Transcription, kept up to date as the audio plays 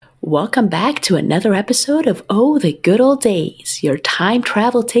welcome back to another episode of Oh, the Good Old Days, your time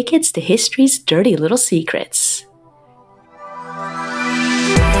travel tickets to history's dirty little secrets.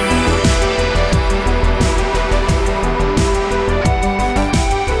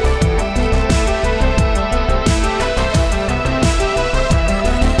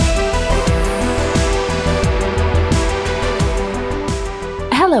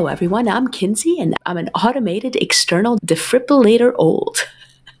 Hello everyone, I'm Kinsey and I'm an automated external defibrillator old.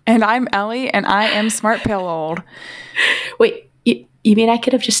 And I'm Ellie and I am smart pill old. Wait, you mean I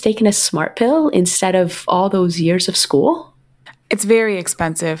could have just taken a smart pill instead of all those years of school? It's very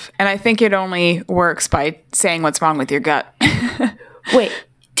expensive and I think it only works by saying what's wrong with your gut. Wait,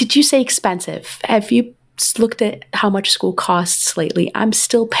 did you say expensive? Have you looked at how much school costs lately? I'm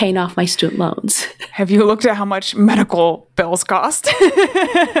still paying off my student loans. Have you looked at how much medical bills cost?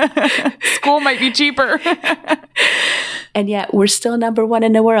 School might be cheaper. And yet we're still number one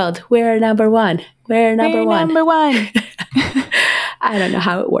in the world. We're number one. We're number one. Number one. I don't know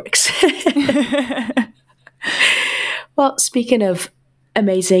how it works. Well, speaking of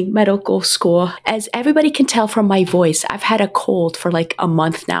amazing medical school, as everybody can tell from my voice, I've had a cold for like a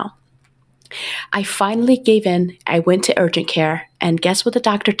month now. I finally gave in. I went to urgent care, and guess what the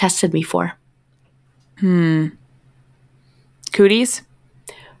doctor tested me for? Cooties?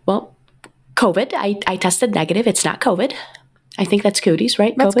 Well, COVID. I tested negative. It's not COVID. I think that's cooties,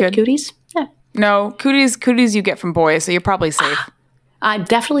 right? That's COVID, good. Cooties? Yeah. No, cooties you get from boys, so you're probably safe. I'm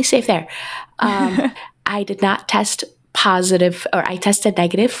definitely safe there. I did not test positive, or I tested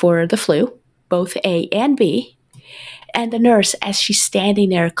negative for the flu, both A and B. And the nurse, as she's standing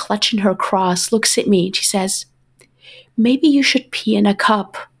there clutching her cross, looks at me and she says, "Maybe you should pee in a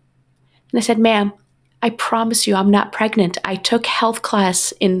cup." And I said, "Ma'am, I promise you I'm not pregnant. I took health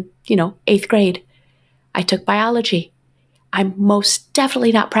class in, 8th grade. I took biology. I'm most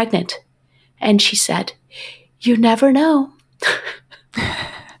definitely not pregnant." And she said, "You never know."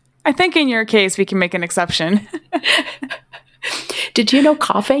 I think in your case, we can make an exception. Did you know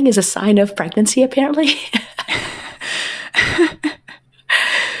coughing is a sign of pregnancy, apparently?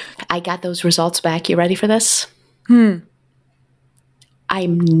 I got those results back. You ready for this? I'm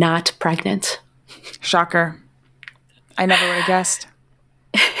not pregnant. Shocker. I never would have guessed.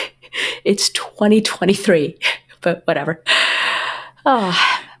 It's 2023, but whatever. Oh,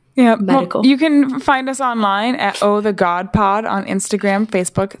 yeah, medical. Well, you can find us online at Oh the God Pod on Instagram,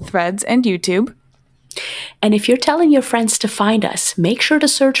 Facebook, Threads, and YouTube. And if you're telling your friends to find us, make sure to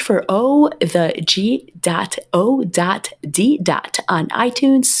search for O the G.O.D. on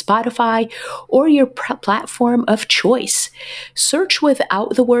iTunes, Spotify, or your platform of choice. Search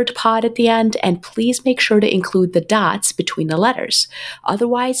without the word pod at the end, and please make sure to include the dots between the letters.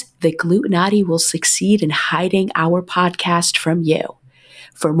 Otherwise, the Gluttonati will succeed in hiding our podcast from you.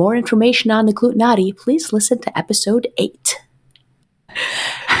 For more information on the Gluttonati, please listen to episode 8.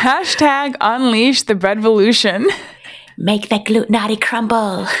 Hashtag unleash the breadvolution. Make the Gluttonati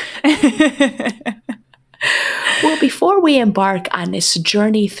crumble. Well, before we embark on this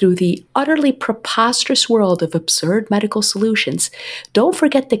journey through the utterly preposterous world of absurd medical solutions, don't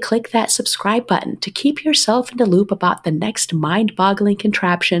forget to click that subscribe button to keep yourself in the loop about the next mind-boggling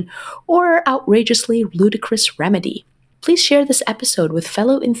contraption or outrageously ludicrous remedy. Please share this episode with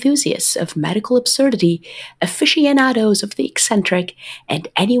fellow enthusiasts of medical absurdity, aficionados of the eccentric, and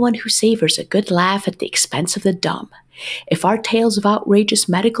anyone who savors a good laugh at the expense of the dumb. If our tales of outrageous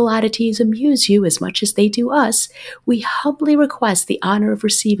medical oddities amuse you as much as they do us, we humbly request the honor of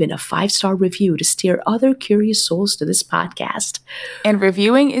receiving a 5-star review to steer other curious souls to this podcast. And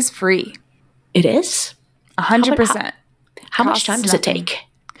reviewing is free. It is? 100%. How much time does it take?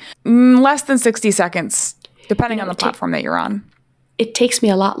 Less than 60 seconds. Depending on the platform that you're on. It takes me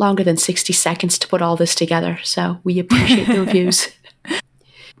a lot longer than 60 seconds to put all this together, so we appreciate the reviews.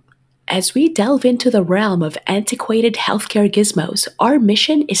 As we delve into the realm of antiquated healthcare gizmos, our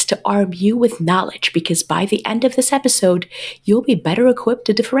mission is to arm you with knowledge, because by the end of this episode, you'll be better equipped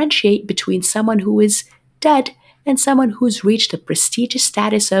to differentiate between someone who is dead and someone who's reached the prestigious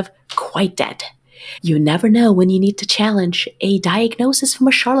status of quite dead. You never know when you need to challenge a diagnosis from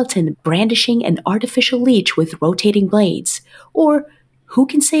a charlatan brandishing an artificial leech with rotating blades, or who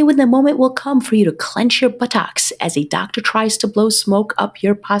can say when the moment will come for you to clench your buttocks as a doctor tries to blow smoke up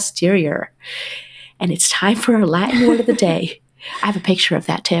your posterior. And it's time for our Latin word of the day. I have a picture of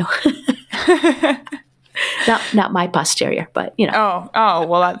that too. Not my posterior, but Oh,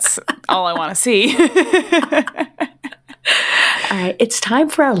 well, that's all I want to see. All right, it's time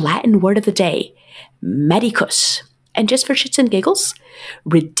for our Latin word of the day. Medicus. And just for shits and giggles,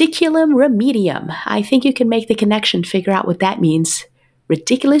 ridiculum remedium. I think you can make the connection, figure out what that means.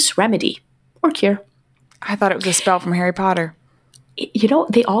 ridiculous remedy or cure. I thought it was a spell from Harry Potter. You know,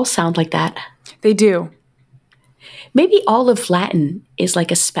 they all sound like that. They do. Maybe all of Latin is like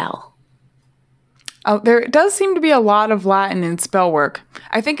a spell. Oh, there does seem to be a lot of Latin in spell work.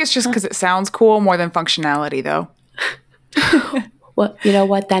 I think it's just because it sounds cool more than functionality, though. Well, you know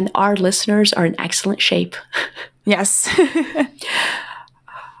what? Then our listeners are in excellent shape. Yes.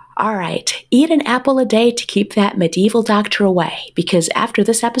 All right. Eat an apple a day to keep that medieval doctor away, because after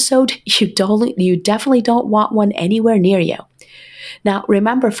this episode, you definitely don't want one anywhere near you. Now,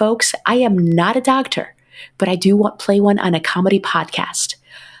 remember, folks, I am not a doctor, but I do play one on a comedy podcast.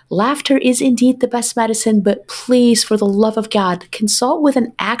 Laughter is indeed the best medicine, but please, for the love of God, consult with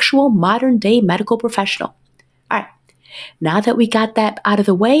an actual modern-day medical professional. All right. Now that we got that out of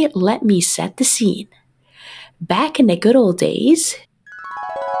the way, let me set the scene. Back in the good old days,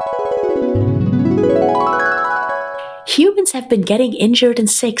 humans have been getting injured and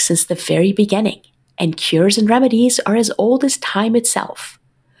sick since the very beginning, and cures and remedies are as old as time itself.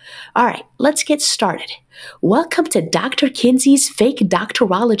 All right, let's get started. Welcome to Dr. Kinsey's fake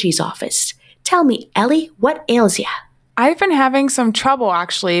doctorology's office. Tell me, Ellie, what ails ya? I've been having some trouble,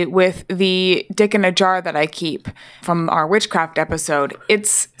 actually, with the dick in a jar that I keep from our witchcraft episode.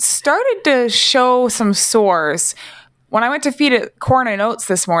 It's started to show some sores. When I went to feed it corn and oats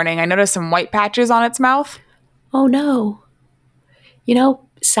this morning, I noticed some white patches on its mouth. Oh, no. You know,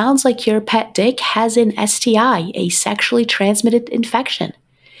 sounds like your pet dick has an STI, a sexually transmitted infection.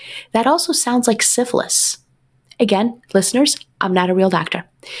 That also sounds like syphilis. Again, listeners, I'm not a real doctor.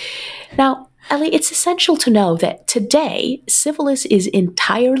 Now, Ellie, it's essential to know that today, syphilis is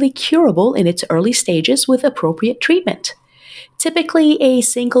entirely curable in its early stages with appropriate treatment. Typically, a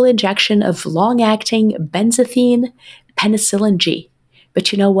single injection of long-acting benzathine penicillin G.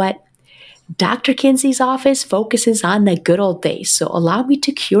 But you know what? Dr. Kinsey's office focuses on the good old days, so allow me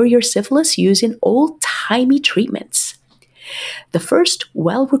to cure your syphilis using old-timey treatments. The first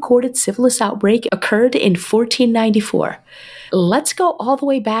well-recorded syphilis outbreak occurred in 1494. Let's go all the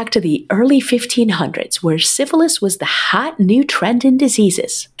way back to the early 1500s, where syphilis was the hot new trend in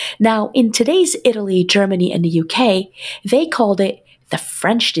diseases. Now, in today's Italy, Germany, and the UK, they called it the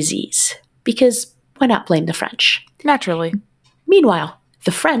French disease, because why not blame the French? Naturally. Meanwhile,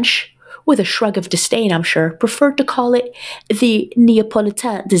 the French, with a shrug of disdain, I'm sure, preferred to call it the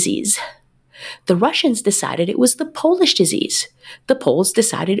Neapolitan disease. The Russians decided it was the Polish disease. The Poles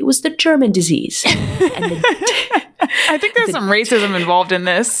decided it was the German disease. And I think there's some racism involved in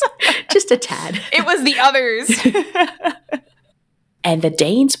this. Just a tad. It was the others. And the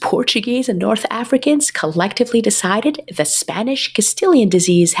Danes, Portuguese, and North Africans collectively decided the Spanish Castilian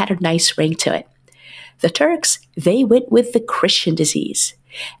disease had a nice ring to it. The Turks, they went with the Christian disease.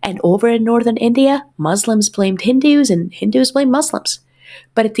 And over in northern India, Muslims blamed Hindus and Hindus blamed Muslims.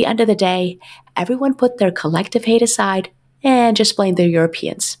 But at the end of the day, everyone put their collective hate aside and just blamed the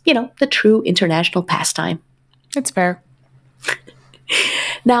Europeans. You know, the true international pastime. It's fair.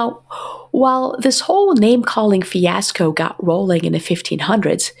 Now, while this whole name-calling fiasco got rolling in the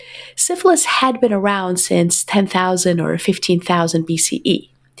 1500s, syphilis had been around since 10,000 or 15,000 BCE.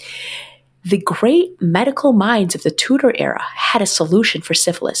 The great medical minds of the Tudor era had a solution for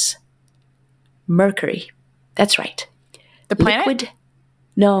syphilis. Mercury. That's right. The planet? Liquid.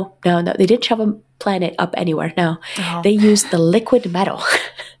 No. They didn't shove a planet up anywhere, no. Oh. They used the liquid metal.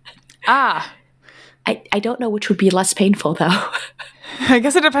 Ah. I don't know which would be less painful, though. I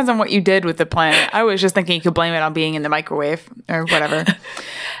guess it depends on what you did with the planet. I was just thinking you could blame it on being in the microwave or whatever.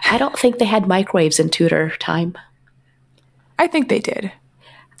 I don't think they had microwaves in Tudor time. I think they did.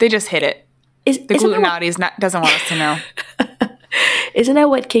 They just hid it. The Glutenati doesn't want us to know. Isn't that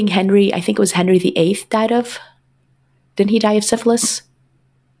what King Henry, I think it was Henry VIII, died of? Didn't he die of syphilis?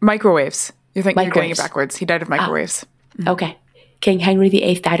 Microwaves. You're getting it backwards. He died of microwaves. Okay. King Henry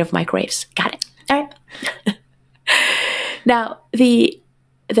VIII died of microwaves. Got it. All right. Now, the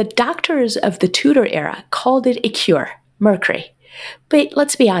doctors of the Tudor era called it a cure, mercury. But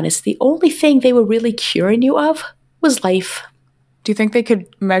let's be honest, the only thing they were really curing you of was life. Do you think they could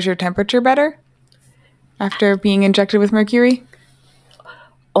measure temperature better after being injected with mercury?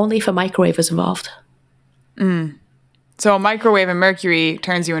 Only if a microwave was involved. So a microwave and mercury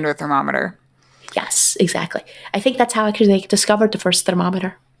turns you into a thermometer. Yes, exactly. I think that's how actually they discovered the first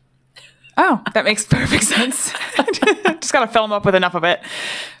thermometer. Oh, that makes perfect sense. Just gotta fill them up with enough of it.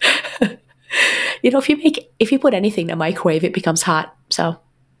 You know, if you put anything in a microwave, it becomes hot. So,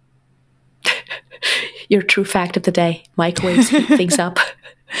 your true fact of the day: microwaves heat things up.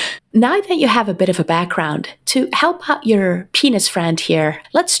 Now that you have a bit of a background, to help out your penis friend here,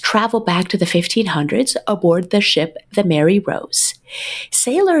 let's travel back to the 1500s aboard the ship the Mary Rose.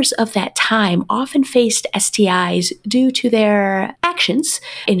 Sailors of that time often faced STIs due to their actions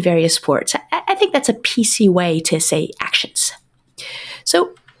in various ports. I think that's a PC way to say actions.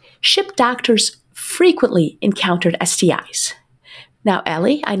 So, ship doctors frequently encountered STIs. Now,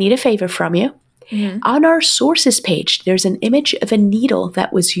 Ellie, I need a favor from you. Mm-hmm. On our sources page, there's an image of a needle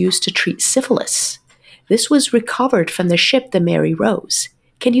that was used to treat syphilis. This was recovered from the ship the Mary Rose.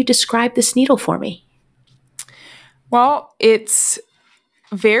 Can you describe this needle for me? Well, it's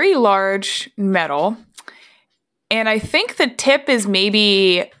very large metal, and I think the tip is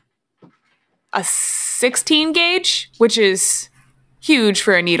maybe a 16 gauge, which is huge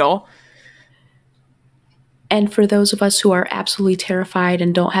for a needle. And for those of us who are absolutely terrified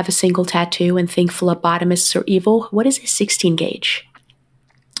and don't have a single tattoo and think phlebotomists are evil, what is a 16 gauge?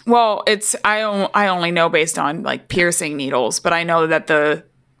 Well, I only know based on like piercing needles, but I know that the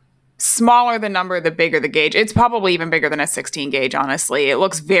smaller the number, the bigger the gauge. It's probably even bigger than a 16 gauge, honestly. It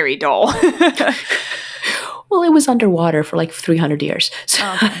looks very dull. Well, it was underwater for like 300 years. So.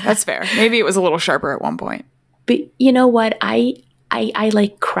 Okay, that's fair. Maybe it was a little sharper at one point. But you know what? I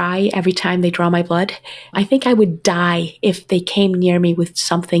like cry every time they draw my blood. I think I would die if they came near me with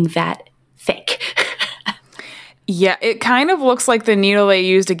something that thick. Yeah, it kind of looks like the needle they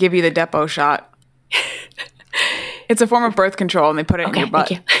use to give you the Depo shot. It's a form of birth control, and they put it in your butt.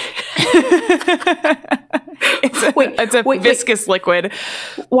 Thank you. It's a viscous liquid.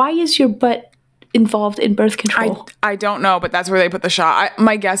 Why is your butt involved in birth control? I don't know, but that's where they put the shot.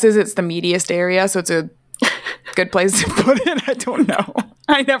 My guess is it's the meatiest area, so it's a good place to put it. I don't know.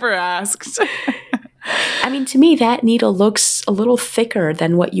 I never asked. I mean, to me, that needle looks a little thicker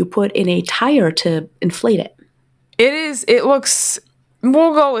than what you put in a tire to inflate it. It is. It looks.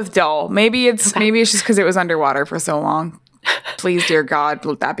 We'll go with dull. Maybe it's just because it was underwater for so long. Please, dear God,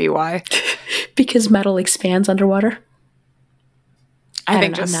 let that be why. Because metal expands underwater. I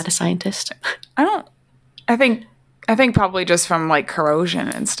think I'm not a scientist. I think probably just from like corrosion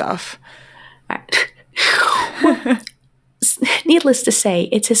and stuff. Well, needless to say,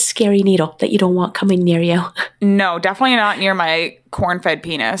 it's a scary needle that you don't want coming near you. No, definitely not near my corn-fed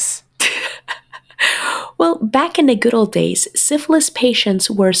penis. Well, back in the good old days, syphilis patients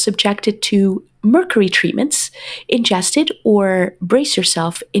were subjected to mercury treatments, ingested, or brace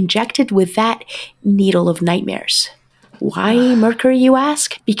yourself, injected with that needle of nightmares. Why mercury, you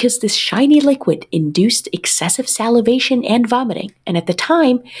ask? Because this shiny liquid induced excessive salivation and vomiting. And at the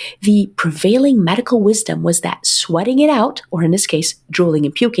time, the prevailing medical wisdom was that sweating it out, or in this case, drooling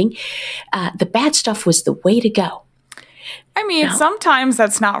and puking, the bad stuff was the way to go. I mean, sometimes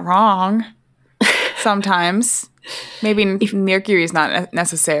that's not wrong. Sometimes. Maybe mercury is not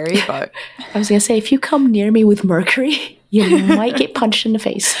necessary, but... I was going to say, if you come near me with mercury, you might get punched in the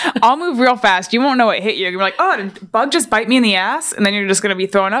face. I'll move real fast. You won't know what hit you. You're like, oh, did a bug just bite me in the ass? And then you're just going to be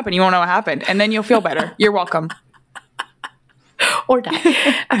throwing up and you won't know what happened. And then you'll feel better. You're welcome. Or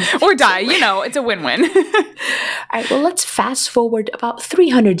die. Or die. You know, it's a win-win. All right, well, let's fast forward about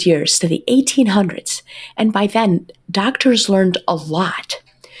 300 years to the 1800s. And by then, doctors learned a lot.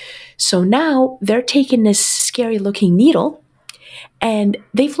 So now they're taking this scary looking needle and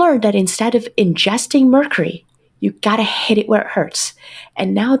they've learned that instead of ingesting mercury, you gotta hit it where it hurts.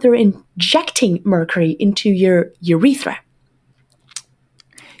 And now they're injecting mercury into your urethra.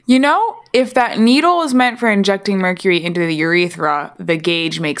 You know, if that needle is meant for injecting mercury into the urethra, the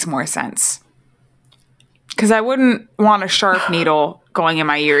gauge makes more sense. Because I wouldn't want a sharp needle going in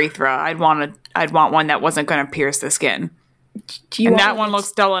my urethra. I'd want one that wasn't going to pierce the skin. And that one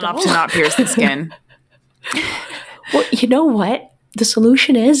looks dull enough to not pierce the skin. Well, you know what? The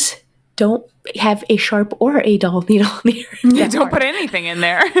solution is don't have a sharp or a dull needle near. Yeah, don't put anything in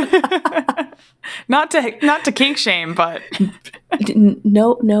there. Not to kink shame, but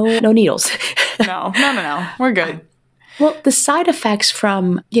no needles. No. We're good. Well, the side effects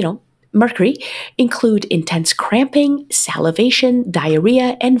from, mercury include intense cramping, salivation,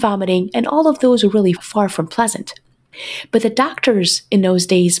 diarrhea, and vomiting, and all of those are really far from pleasant. But the doctors in those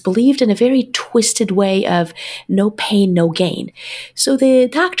days believed in a very twisted way of no pain, no gain. So the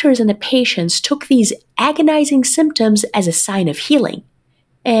doctors and the patients took these agonizing symptoms as a sign of healing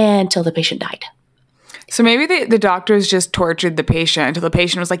until the patient died. So maybe the doctors just tortured the patient until the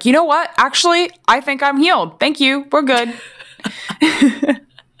patient was like, you know what? Actually, I think I'm healed. Thank you. We're good.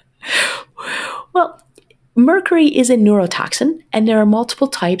 Well, mercury is a neurotoxin, and there are multiple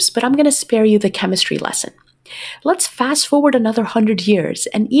types, but I'm going to spare you the chemistry lesson. Let's fast forward another 100 years,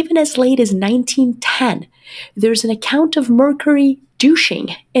 and even as late as 1910, there's an account of mercury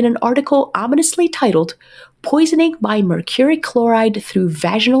douching in an article ominously titled Poisoning by Mercury Chloride Through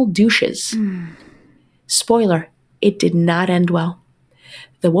Vaginal Douches. Spoiler, it did not end well.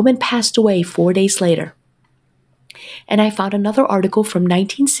 The woman passed away 4 days later. And I found another article from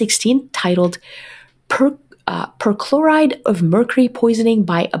 1916 titled Perchloride of Mercury Poisoning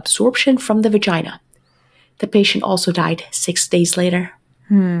by Absorption from the Vagina. The patient also died 6 days later.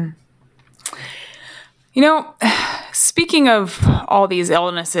 You know, speaking of all these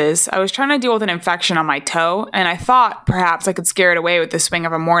illnesses, I was trying to deal with an infection on my toe, and I thought perhaps I could scare it away with the swing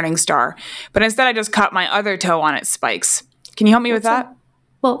of a morning star, but instead I just cut my other toe on its spikes. Can you help me with that?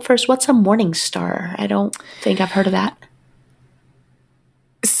 Well, first, what's a morning star? I don't think I've heard of that.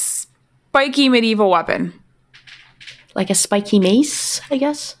 Spiky medieval weapon. Like a spiky mace, I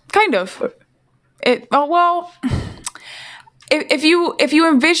guess? Kind of. If you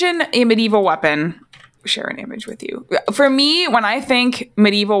envision a medieval weapon, share an image with you. For me, when I think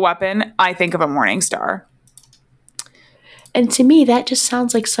medieval weapon, I think of a morning star. And to me, that just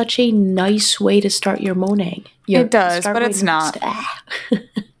sounds like such a nice way to start your morning. It does, but it's not.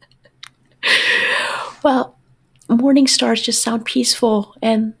 Well, morning stars just sound peaceful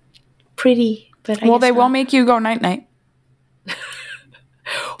and pretty. But they will make you go night-night.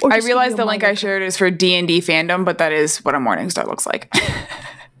 I realize the link I shared is for D&D fandom, but that is what a morning star looks like.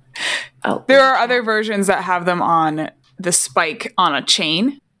 There are other versions that have them on the spike on a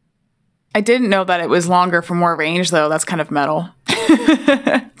chain. I didn't know that it was longer for more range, though. That's kind of metal.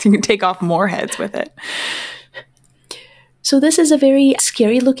 You can take off more heads with it. So this is a very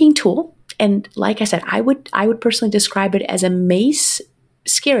scary-looking tool. And like I said, I would personally describe it as a mace,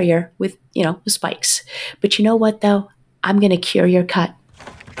 scarier with, with spikes. But you know what, though? I'm going to cure your cut.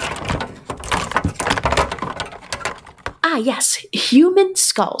 Ah, yes, human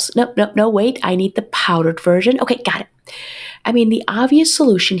skulls. No, wait, I need the powdered version. Okay, got it. I mean, the obvious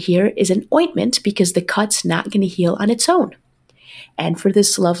solution here is an ointment because the cut's not going to heal on its own. And for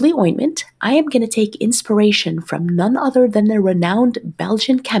this lovely ointment, I am going to take inspiration from none other than the renowned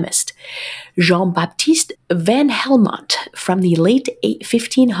Belgian chemist, Jean-Baptiste van Helmont, from the late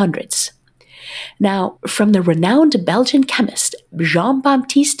 1500s. Now, from the renowned Belgian chemist,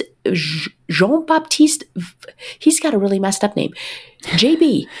 Jean-Baptiste, he's got a really messed up name,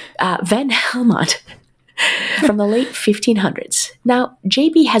 J.B. van Helmont, from the late 1500s. Now,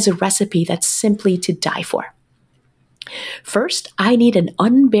 J.B. has a recipe that's simply to die for. First, I need an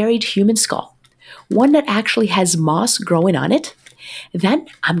unburied human skull, one that actually has moss growing on it. Then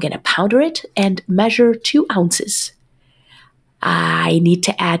I'm going to powder it and measure 2 ounces. I need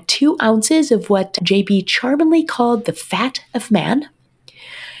to add 2 ounces of what JB charmingly called the fat of man.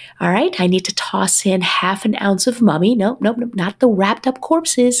 All right, I need to toss in 1/2 ounce of mummy. No, not the wrapped up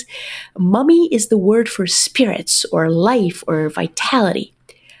corpses. Mummy is the word for spirits or life or vitality.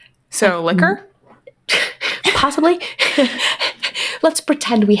 So liquor? Possibly. Let's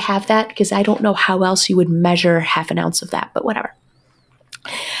pretend we have that because I don't know how else you would measure 1/2 ounce of that, but whatever.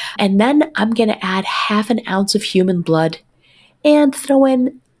 And then I'm going to add 1/2 ounce of human blood and throw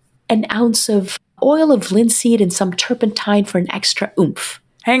in 1 ounce of oil of linseed and some turpentine for an extra oomph.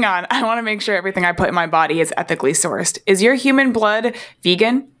 Hang on. I want to make sure everything I put in my body is ethically sourced. Is your human blood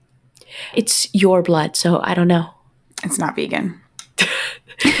vegan? It's your blood, so I don't know. It's not vegan.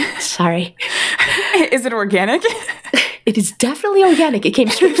 Sorry. Is it organic? It is definitely organic. It came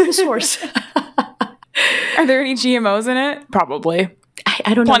straight from the source. Are there any GMOs in it? Probably.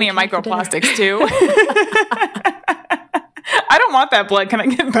 I don't know. Plenty of microplastics, too. I don't want that blood. Can I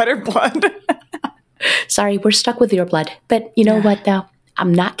get better blood? Sorry, we're stuck with your blood. But you know what, though?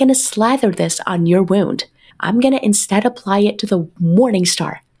 I'm not going to slather this on your wound. I'm going to instead apply it to the morning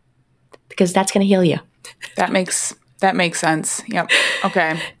star because that's going to heal you. That makes sense. Yep.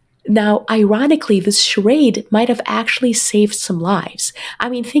 Okay. Now, ironically, this charade might have actually saved some lives. I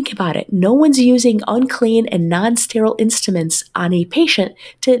mean, think about it. No one's using unclean and non-sterile instruments on a patient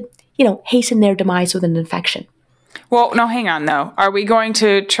to, hasten their demise with an infection. Well, no, hang on, though. Are we going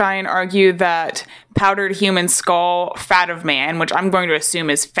to try and argue that powdered human skull, fat of man, which I'm going to assume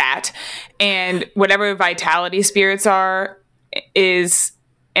is fat, and whatever vitality spirits are, is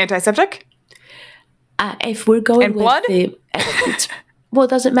antiseptic? If we're going and with blood? Well, it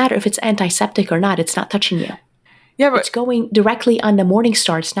doesn't matter if it's antiseptic or not. It's not touching you. Yeah, but it's going directly on the morning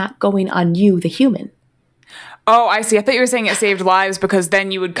star. It's not going on you, the human. Oh, I see. I thought you were saying it saved lives because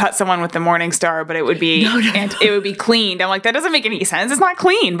then you would cut someone with the morning star, but it would be it would be cleaned. I'm like, that doesn't make any sense. It's not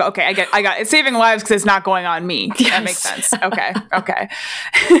clean. But okay, I got it's saving lives because it's not going on me. Yes. That makes sense. Okay.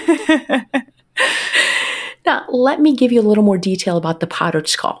 Now, let me give you a little more detail about the powdered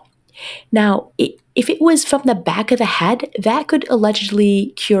skull. Now, if it was from the back of the head, that could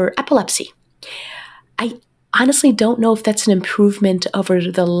allegedly cure epilepsy. I honestly don't know if that's an improvement over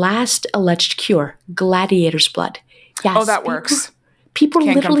the last alleged cure, gladiator's blood. Yes, oh, that works. People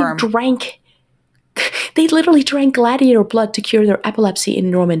literally they literally drank gladiator blood to cure their epilepsy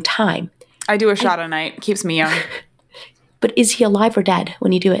in Roman time. I do a shot a night. Keeps me young. But is he alive or dead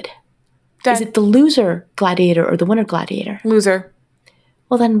when you do it? Dead. Is it the loser gladiator or the winner gladiator? Loser.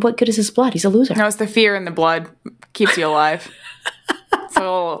 Well, then what good is his blood? He's a loser. No, it's the fear in the blood. Keeps you alive.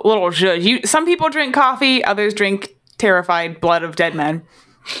 So a little zhuzh. Some people drink coffee. Others drink terrified blood of dead men.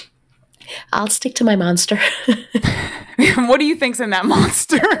 I'll stick to my monster. What do you think's in that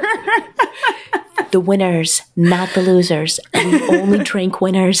monster? The winners, not the losers. We only drink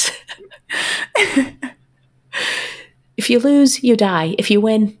winners. If you lose, you die. If you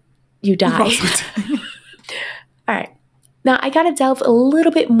win, you die. All right. Now, I got to delve a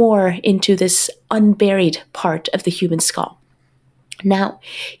little bit more into this unburied part of the human skull. Now,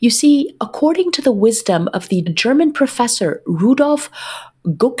 you see, according to the wisdom of the German professor Rudolf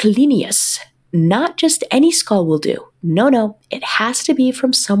Goclenius, not just any skull will do. No, it has to be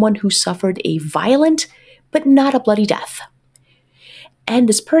from someone who suffered a violent but not a bloody death. And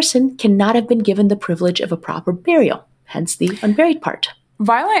this person cannot have been given the privilege of a proper burial, hence the unburied part.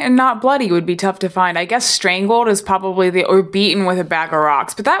 Violent and not bloody would be tough to find. I guess strangled is probably or beaten with a bag of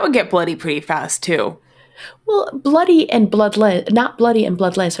rocks, but that would get bloody pretty fast too. Well, bloody and bloodless, not bloody and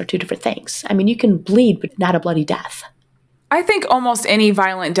bloodless are two different things. I mean, you can bleed, but not a bloody death. I think almost any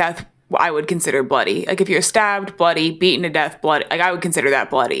violent death I would consider bloody. Like if you're stabbed, bloody, beaten to death, bloody. Like I would consider that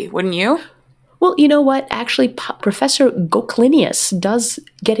bloody. Wouldn't you? Well, you know what? Actually, Professor Goclenius does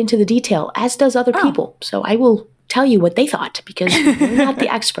get into the detail, as does other people. So I will tell you what they thought, because we're not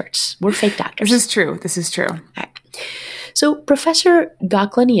the experts. We're fake doctors. This is true. All right. So Professor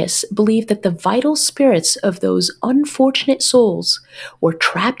Goclenius believed that the vital spirits of those unfortunate souls were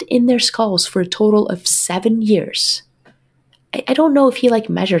trapped in their skulls for a total of 7 years. I don't know if he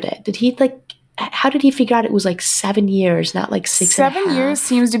measured it. Did he how did he figure out it was 7 years, not 6 and a half? 7 years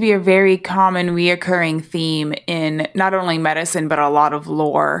seems to be a very common reoccurring theme in not only medicine, but a lot of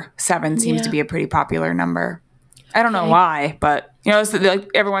lore. 7 seems to be a pretty popular number. I don't know why, but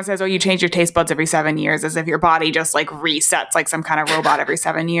everyone says, oh, you change your taste buds every 7 years, as if your body just resets like some kind of robot every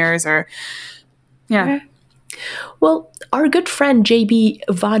 7 years or Okay. Well, our good friend J.B.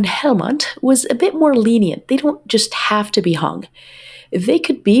 von Helmont was a bit more lenient. They don't just have to be hung. They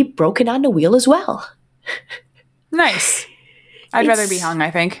could be broken on the wheel as well. Nice. I'd rather be hung,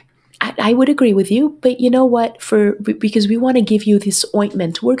 I think. I would agree with you, but you know what? Because we want to give you this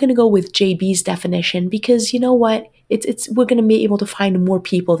ointment, we're going to go with JB's definition, because you know what? We're going to be able to find more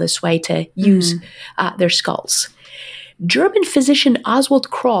people this way to use their skulls. German physician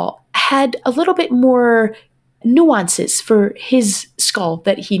Oswald Kroll had a little bit more nuances for his skull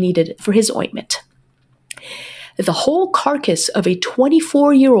that he needed for his ointment. The whole carcass of a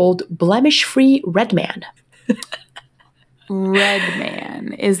 24-year-old blemish-free red man. Red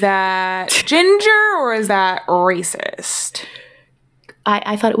man. Is that ginger or is that racist?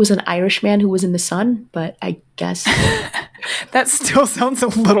 I thought it was an Irish man who was in the sun, but I guess... That still sounds a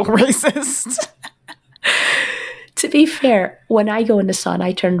little racist. To be fair, when I go in the sun,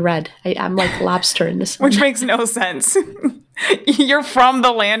 I turn red. I'm like lobster in the sun. Which makes no sense. You're from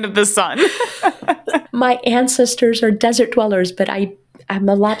the land of the sun. My ancestors are desert dwellers, but I'm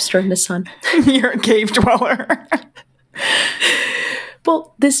a lobster in the sun. You're a cave dweller.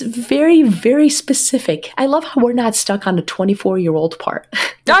 Well, this very, very specific. I love how we're not stuck on the 24-year-old part.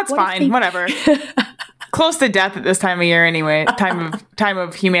 That's fine. Whatever. Close to death at this time of year anyway. Time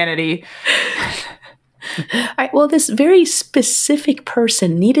of humanity. All right, well, this very specific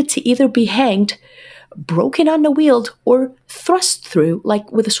person needed to either be hanged, broken on the wheel, or thrust through,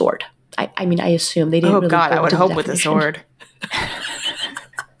 with a sword. I mean, I assume they didn't really... Oh, God, I would hope with a sword.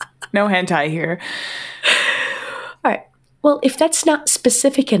 No hentai here. All right. Well, if that's not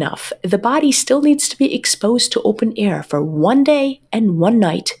specific enough, the body still needs to be exposed to open air for 1 day and 1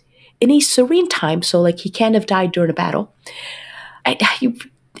 night in a serene time, so he can't have died during a battle.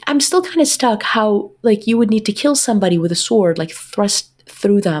 I'm still kind of stuck how, you would need to kill somebody with a sword, thrust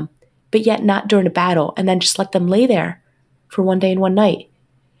through them, but yet not during a battle, and then just let them lay there for 1 day and 1 night.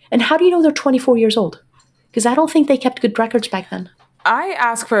 And how do you know they're 24 years old? Because I don't think they kept good records back then. I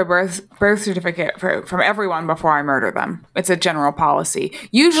ask for a birth certificate from everyone before I murder them. It's a general policy.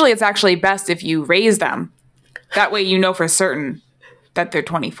 Usually it's actually best if you raise them. That way you know for certain that they're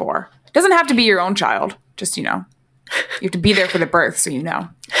 24. It doesn't have to be your own child, just, you have to be there for the birth, so you know.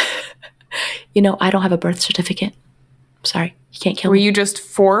 I don't have a birth certificate. Sorry, you can't kill Were me. you just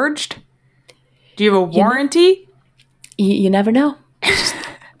forged? Do you have a warranty? You never know. Just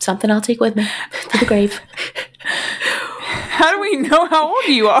something I'll take with me to the grave. How do we know how old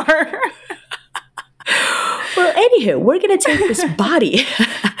you are? Well, anywho, we're going to take this body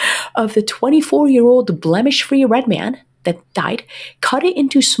of the 24-year-old blemish-free red man that died, cut it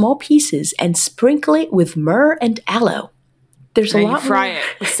into small pieces, and sprinkle it with myrrh and aloe. There's And a then lot you fry more.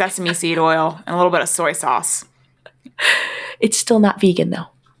 it with sesame seed oil and a little bit of soy sauce. It's still not vegan, though.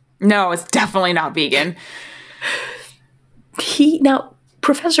 No, it's definitely not vegan. Now,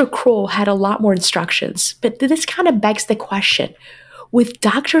 Professor Kroll had a lot more instructions, but this kind of begs the question. With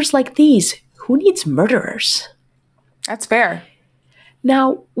doctors like these, who needs murderers? That's fair.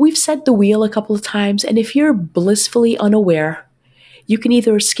 Now, we've said the wheel a couple of times, and if you're blissfully unaware, you can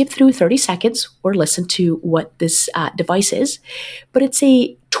either skip through 30 seconds or listen to what this device is, but it's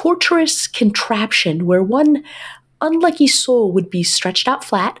a torturous contraption where one unlucky soul would be stretched out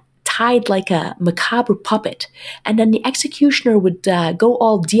flat, tied like a macabre puppet, and then the executioner would go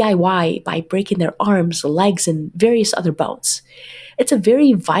all DIY by breaking their arms, legs, and various other bones. It's a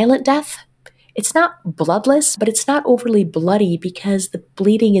very violent death. It's not bloodless, but it's not overly bloody because the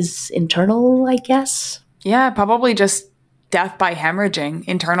bleeding is internal, I guess. Yeah, probably just death by hemorrhaging,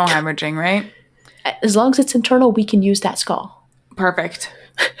 internal hemorrhaging, right? As long as it's internal, we can use that skull. Perfect.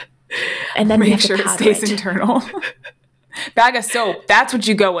 And then we Make have sure to it powder stays internal. Bag of soap. That's what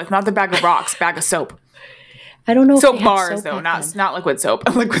you go with, not the bag of rocks. Bag of soap. I don't know if Soap they have bars, soap though, back then. not liquid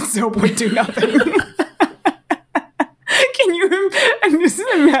soap. Liquid soap would do nothing. Can you just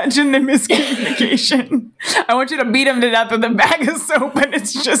imagine the miscommunication? I want you to beat him to death with a bag of soap, and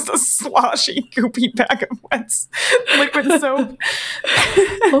it's just a sloshy, goopy bag of wet liquid soap.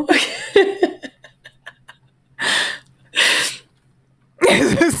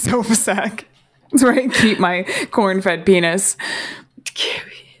 It's a soap sack. That's where I keep my corn-fed penis.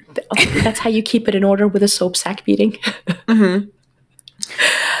 That's how you keep it in order with a soap sack beating. Mm-hmm.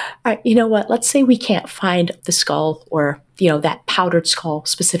 All right, you know what? Let's say we can't find the skull or, that powdered skull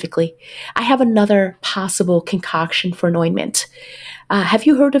specifically. I have another possible concoction for an ointment. Have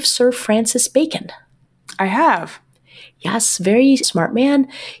you heard of Sir Francis Bacon? I have. Yes, very smart man.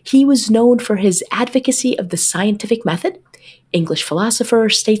 He was known for his advocacy of the scientific method. English philosopher,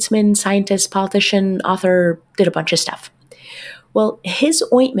 statesman, scientist, politician, author, did a bunch of stuff. Well, his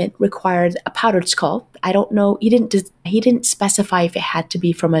ointment required a powdered skull. I don't know. He didn't specify if it had to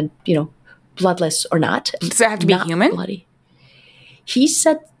be from a, bloodless or not. Does it have to be Not human? bloody. He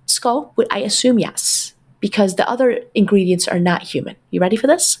said skull, but I assume yes, because the other ingredients are not human. You ready for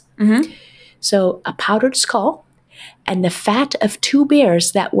this? Mm-hmm. So a powdered skull and the fat of 2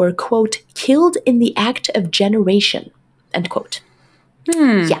 bears that were, quote, killed in the act of generation, end quote.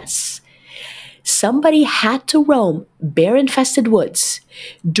 Yes. Somebody had to roam bear-infested woods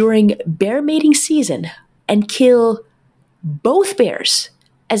during bear mating season and kill both bears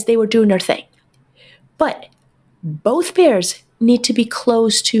as they were doing their thing. But both bears need to be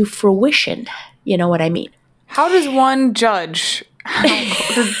close to fruition. You know what I mean? How does one judge?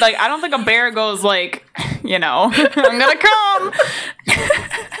 I don't think a bear goes like, I'm gonna come.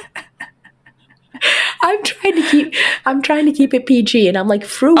 I'm trying to keep it PG, and I'm like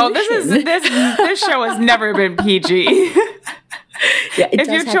fruition. Oh, this show has never been PG. Yeah, if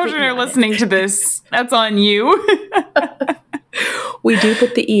your children are listening to this, that's on you. We do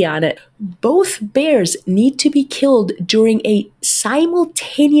put the E on it. Both bears need to be killed during a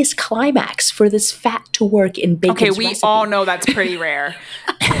simultaneous climax for this fat to work in Bacon's Okay, we recipe. all know that's pretty rare.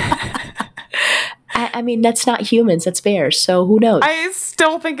 I mean, that's not humans, that's bears, so who knows? I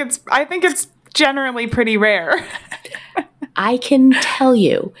think it's generally pretty rare. I can tell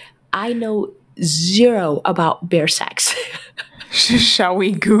you, I know zero about bear sex. Shall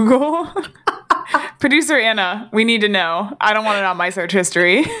we Google? Producer Anna, we need to know. I don't want it on my search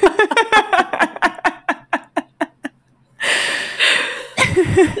history.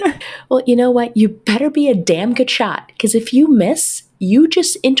 Well, you know what? You better be a damn good shot, because if you miss, you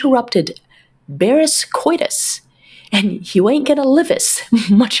just interrupted Barus coitus, and you ain't gonna live us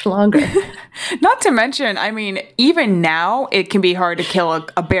much longer. Not to mention, I mean, even now, it can be hard to kill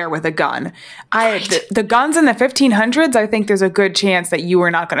a bear with a gun. The guns in the 1500s, I think there's a good chance that you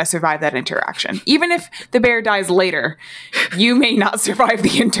are not going to survive that interaction. Even if the bear dies later, you may not survive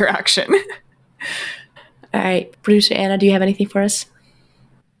the interaction. All right, Producer Anna, do you have anything for us?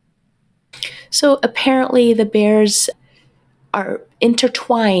 So apparently the bears are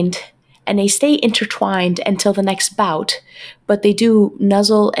intertwined, and they stay intertwined until the next bout, but they do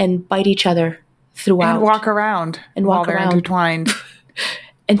nuzzle and bite each other throughout. And walk around while they're intertwined.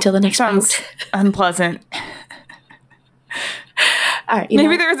 Until the next Sounds bout. unpleasant. All right.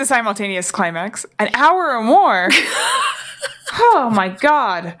 Maybe there is a simultaneous climax. An hour or more. Oh my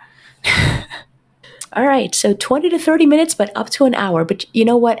God. All right. So 20 to 30 minutes, but up to an hour. But you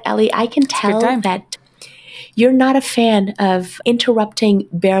know what, Ellie? I can tell that you're not a fan of interrupting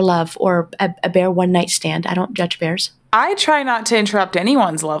bear love or a bear one night stand. I don't judge bears. I try not to interrupt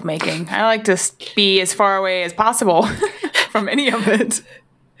anyone's lovemaking. I like to be as far away as possible from any of it.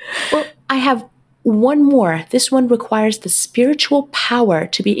 Well, I have one more. This one requires the spiritual power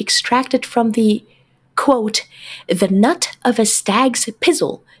to be extracted from the, quote, the nut of a stag's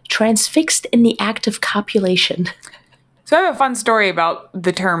pizzle, transfixed in the act of copulation. So I have a fun story about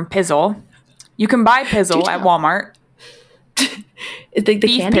the term pizzle. You can buy pizzle at Walmart. The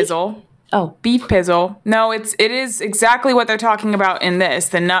beef candy? pizzle. Oh. Beef pizzle. No, it is exactly what they're talking about in this,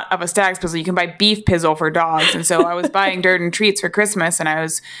 the nut of a stag's pizzle. You can buy beef pizzle for dogs. And so I was buying Durden treats for Christmas, and I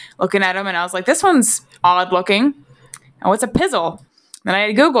was looking at them, and I was like, this one's odd looking. And what's a pizzle? And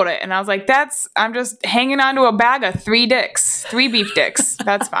I Googled it, and I was like, I'm just hanging onto a bag of 3 beef dicks.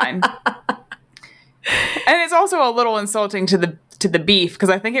 That's fine. And it's also a little insulting to the beef, because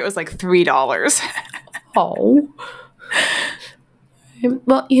I think it was like $3. Oh.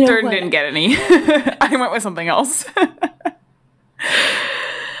 Well, you know, Durden didn't get any. I went with something else.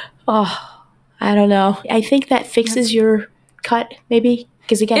 Oh, I don't know. I think that fixes your cut, maybe.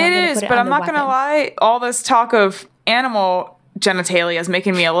 Because again, it is, but I'm not going to lie. All this talk of animal genitalia is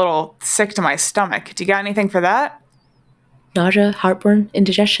making me a little sick to my stomach. Do you got anything for that? Nausea, heartburn,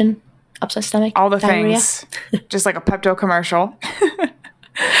 indigestion, upset stomach, all the diarrhea. Things. Just like a Pepto commercial.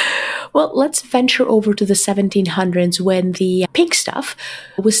 Well, let's venture over to the 1700s when the pink stuff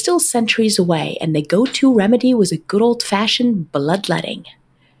was still centuries away and the go-to remedy was a good old-fashioned bloodletting.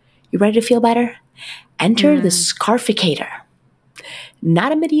 You ready to feel better? Enter the scarificator.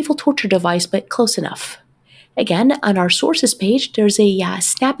 Not a medieval torture device, but close enough. Again, on our sources page, there's a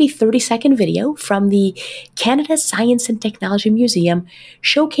snappy 30-second video from the Canada Science and Technology Museum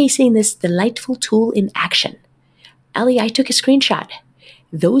showcasing this delightful tool in action. Ellie, I took a screenshot.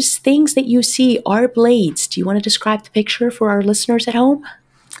 Those things that you see are blades. Do you want to describe the picture for our listeners at home?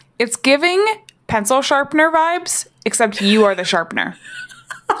 It's giving pencil sharpener vibes, except you are the sharpener.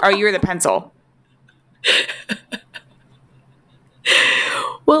 Or you're the pencil.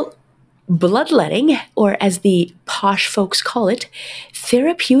 Well, bloodletting, or as the posh folks call it,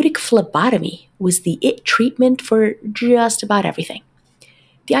 therapeutic phlebotomy, was the it treatment for just about everything.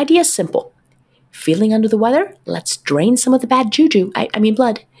 The idea is simple. Feeling under the weather? Let's drain some of the bad juju, I mean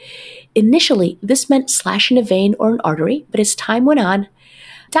blood. Initially, this meant slashing a vein or an artery, but as time went on,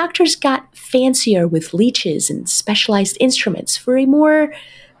 doctors got fancier with leeches and specialized instruments for a more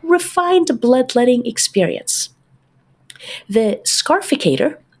refined bloodletting experience. The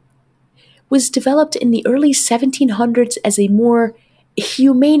scarificator was developed in the early 1700s as a more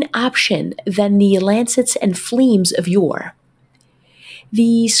humane option than the lancets and fleams of yore.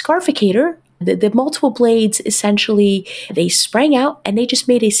 The scarificator, the multiple blades, essentially, they sprang out and they just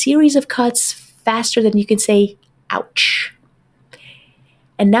made a series of cuts faster than you can say, ouch.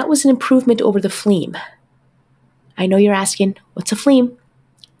 And that was an improvement over the fleam. I know you're asking, what's a fleam?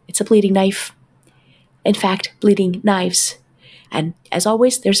 It's a bleeding knife. In fact, bleeding knives. And as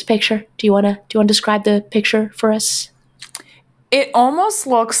always, there's a picture. Do you wanna describe the picture for us? It almost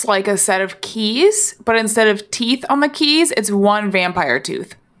looks like a set of keys, but instead of teeth on the keys, it's one vampire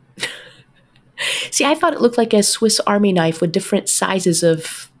tooth. See, I thought it looked like a Swiss Army knife with different sizes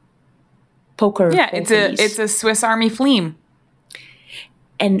of poker. Yeah, it's a Swiss Army fleam.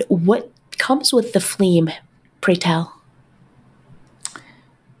 And what comes with the fleam, pray tell?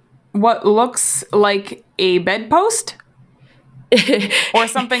 What looks like a bedpost? Or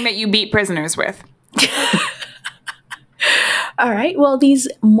something that you beat prisoners with. All right. Well, these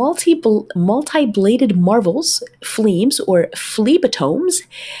multi-bladed marvels, fleams or phlebotomes,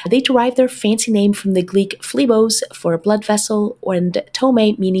 they derive their fancy name from the Greek phlebos for a blood vessel and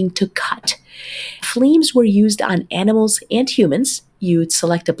tome meaning to cut. Fleams were used on animals and humans. You'd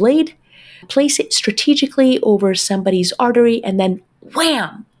select a blade, place it strategically over somebody's artery, and then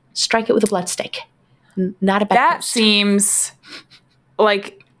wham, strike it with a blood stick. Not a bad That seems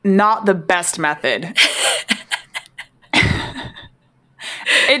like not the best method.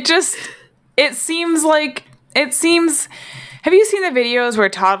 It seems have you seen the videos where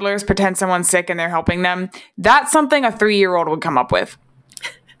toddlers pretend someone's sick and they're helping them? That's something a 3-year-old would come up with.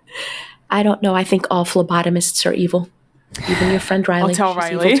 I don't know. I think all phlebotomists are evil. Even your friend Riley. I'll tell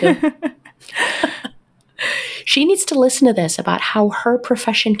Riley. Evil too. She needs to listen to this about how her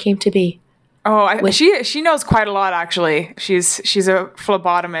profession came to be. Oh, she knows quite a lot, actually. She's a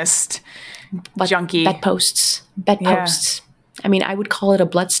phlebotomist junkie. Bedposts. I mean, I would call it a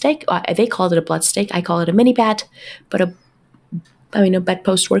blood steak. They called it a blood steak. I call it a mini bat, but a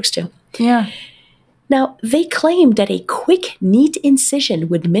bedpost works too. Yeah. Now, they claimed that a quick, neat incision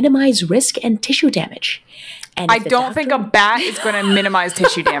would minimize risk and tissue damage. And I don't think a bat is going to minimize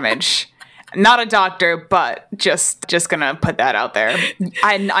tissue damage. Not a doctor, but just going to put that out there.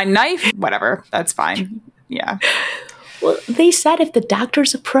 A knife, whatever, that's fine. Yeah. Well, they said if the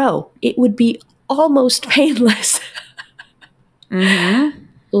doctor's a pro, it would be almost painless. Mm-hmm.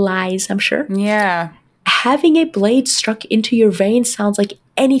 Lies, I'm sure. Yeah. Having a blade struck into your vein sounds like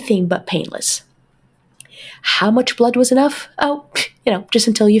anything but painless. How much blood was enough? Oh, just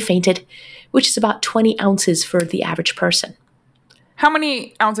until you fainted, which is about 20 ounces for the average person. How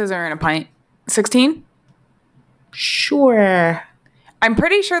many ounces are in a pint? 16? Sure. I'm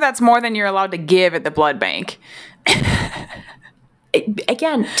pretty sure that's more than you're allowed to give at the blood bank.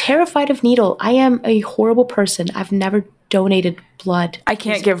 Again, terrified of needle. I am a horrible person. I've never donated blood. I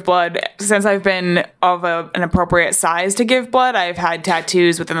can't give blood. Since I've been of an appropriate size to give blood, I've had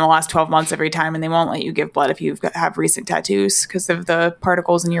tattoos within the last 12 months every time, and they won't let you give blood if you have recent tattoos because of the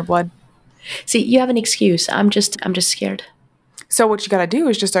particles in your blood. See, you have an excuse. I'm just scared. So what you got to do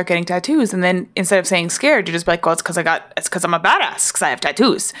is just start getting tattoos, and then instead of saying scared, you just be like, well, it's because I'm a badass because I have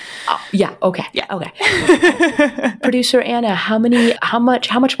tattoos. Oh, yeah. Okay. Yeah. Okay. Producer Anna, how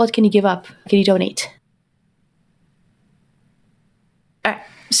much blood can you give up? Can you donate?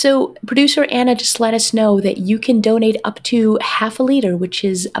 So producer Anna just let us know that you can donate up to half a liter, which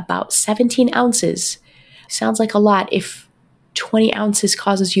is about 17 ounces. Sounds like a lot if 20 ounces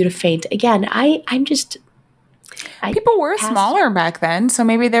causes you to faint. Again, people were smaller back then, so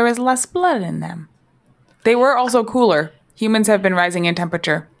maybe there was less blood in them. They were also cooler. Humans have been rising in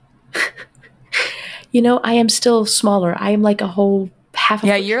temperature. I am still smaller. I am like a whole half a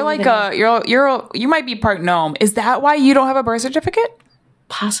Yeah, you're like you might be part gnome. Is that why you don't have a birth certificate?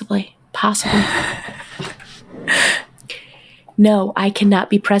 Possibly. No, I cannot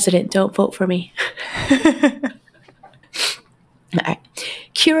be president. Don't vote for me. All right.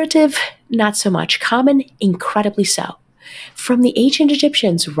 Curative, not so much. Common, incredibly so. From the ancient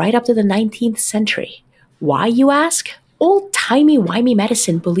Egyptians right up to the 19th century. Why, you ask? Old timey-wimey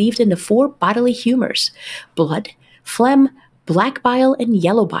medicine believed in the 4 bodily humors: blood, phlegm, black bile, and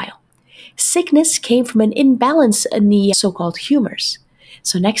yellow bile. Sickness came from an imbalance in the so-called humors.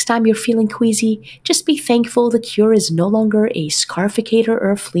 So next time you're feeling queasy, just be thankful the cure is no longer a scarificator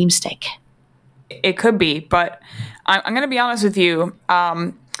or a phlegm stick. It could be, but I'm going to be honest with you.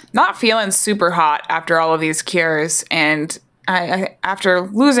 Not feeling super hot after all of these cures, and I after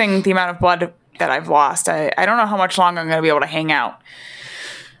losing the amount of blood that I've lost, I don't know how much longer I'm going to be able to hang out.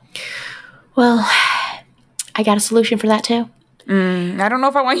 Well, I got a solution for that too. I don't know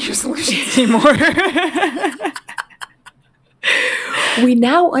if I want your solutions anymore. We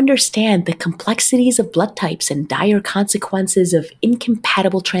now understand the complexities of blood types and dire consequences of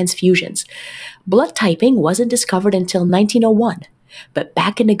incompatible transfusions. Blood typing wasn't discovered until 1901, but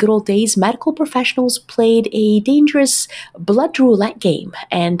back in the good old days, medical professionals played a dangerous blood roulette game,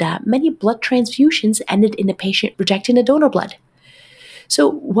 and many blood transfusions ended in a patient rejecting a donor blood.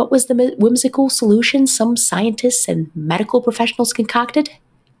 So what was the whimsical solution some scientists and medical professionals concocted?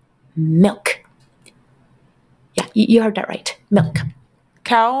 Milk. Yeah, you heard that right. Milk.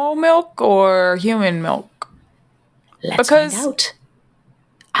 Cow milk or human milk? Let's find out.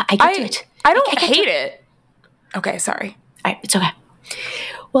 I get to it. I don't hate it. Okay, sorry. All right, it's okay.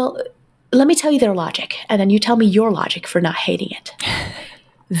 Well, let me tell you their logic, and then you tell me your logic for not hating it.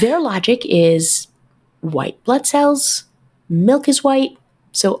 Their logic is white blood cells, milk is white,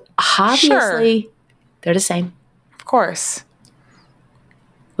 so obviously they're the same. Of course.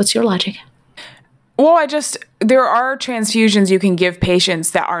 What's your logic? Well, there are transfusions you can give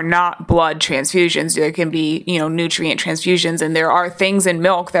patients that are not blood transfusions. There can be, nutrient transfusions, and there are things in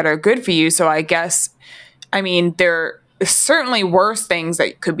milk that are good for you. So there are certainly worse things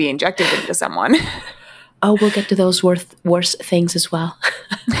that could be injected into someone. Oh, we'll get to those worse things as well.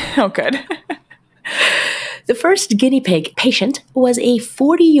 Oh, good. The first guinea pig patient was a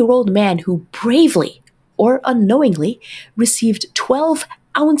 40-year-old man who bravely or unknowingly received 12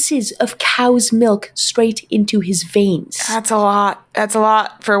 ounces of cow's milk straight into his veins. That's a lot. That's a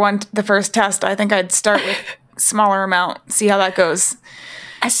lot for the first test. I think I'd start with a smaller amount, see how that goes.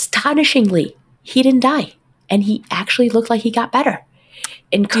 Astonishingly, he didn't die, and he actually looked like he got better.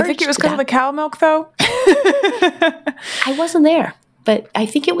 Do you think it was because of the cow milk, though? I wasn't there, but I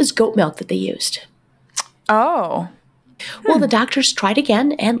think it was goat milk that they used. Oh. Well, the doctors tried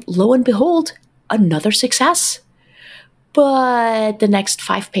again, and lo and behold, another success. But the next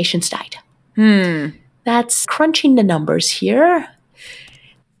 5 patients died. That's crunching the numbers here.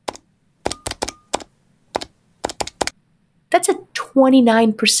 That's a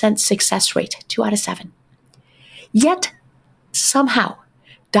 29% success rate, 2 out of 7. Yet, somehow,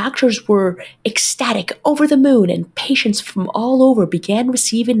 doctors were ecstatic, over the moon, and patients from all over began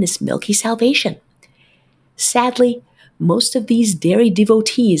receiving this milky salvation. Sadly, most of these dairy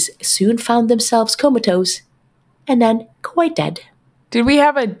devotees soon found themselves comatose and then quite dead. Did we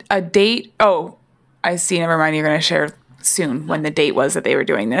have a date? Oh, I see. Never mind. You're going to share soon when the date was that they were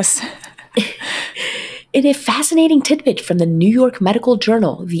doing this. In a fascinating tidbit from the New York Medical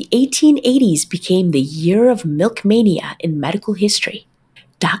Journal, the 1880s became the year of milk mania in medical history.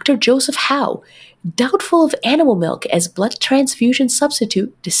 Dr. Joseph Howe, doubtful of animal milk as blood transfusion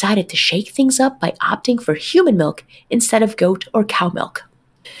substitute, decided to shake things up by opting for human milk instead of goat or cow milk.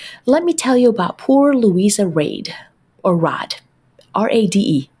 Let me tell you about poor Louisa Rade, or Rod,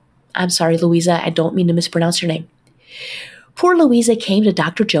 R-A-D-E. I'm sorry, Louisa, I don't mean to mispronounce your name. Poor Louisa came to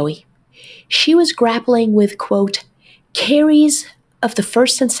Dr. Joey. She was grappling with, quote, caries of the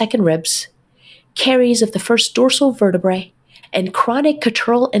first and second ribs, caries of the first dorsal vertebrae, and chronic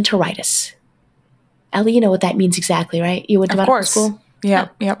catarrhal enteritis. Ellie, you know what that means exactly, right? You went to medical school?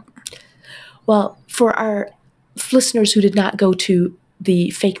 Yep. Well, for our listeners who did not go to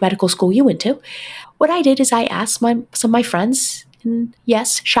the fake medical school you went to, what I did is I asked some of my friends, and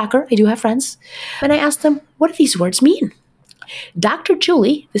yes, shocker, I do have friends, and I asked them, what do these words mean? Dr.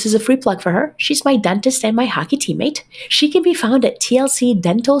 Julie, this is a free plug for her. She's my dentist and my hockey teammate. She can be found at TLC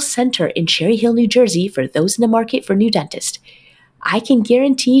Dental Center in Cherry Hill, New Jersey for those in the market for new dentist. I can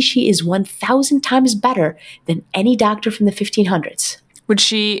guarantee she is 1,000 times better than any doctor from the 1500s. Would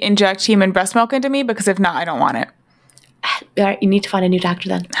she inject human breast milk into me? Because if not, I don't want it. All right, you need to find a new doctor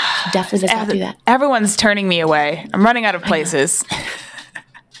then. She definitely does not do that. Everyone's turning me away. I'm running out of places.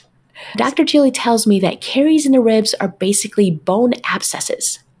 Dr. Julie tells me that caries in the ribs are basically bone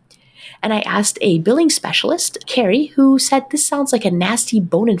abscesses. And I asked a billing specialist, Carrie, who said this sounds like a nasty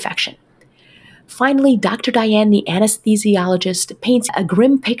bone infection. Finally, Dr. Diane, the anesthesiologist, paints a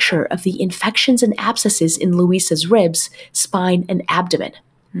grim picture of the infections and abscesses in Louisa's ribs, spine, and abdomen.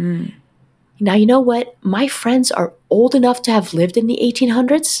 Now, you know what? My friends are old enough to have lived in the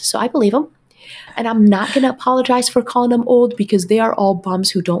 1800s, so I believe them. And I'm not going to apologize for calling them old because they are all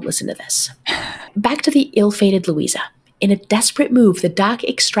bums who don't listen to this. Back to the ill-fated Louisa. In a desperate move, the doc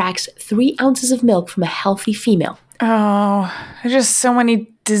extracts 3 ounces of milk from a healthy female. Oh, there's just so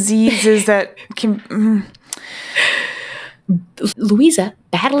many diseases that can... Louisa,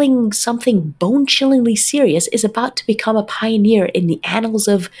 battling something bone-chillingly serious, is about to become a pioneer in the annals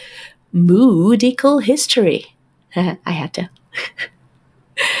of medical history. I had to.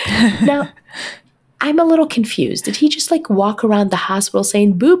 Now, I'm a little confused. Did he just walk around the hospital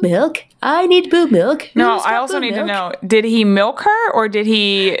saying, boob milk? I need boob milk. No, I also need to know, did he milk her or did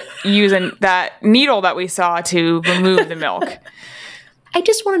he use that needle that we saw to remove the milk? I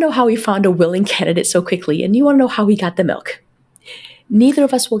just want to know how he found a willing candidate so quickly, and you want to know how he got the milk. Neither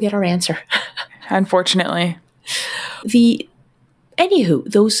of us will get our answer. Unfortunately. Anywho,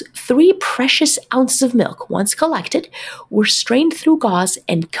 those 3 precious ounces of milk, once collected, were strained through gauze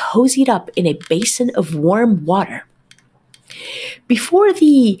and cozied up in a basin of warm water. Before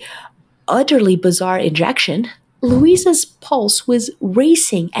the utterly bizarre injection, Louisa's pulse was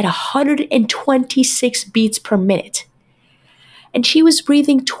racing at 126 beats per minute. And she was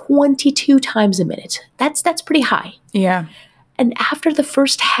breathing 22 times a minute. That's pretty high. Yeah. And after the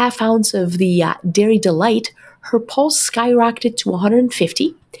first half ounce of the Dairy Delight, her pulse skyrocketed to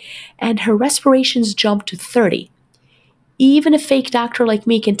 150, and her respirations jumped to 30. Even a fake doctor like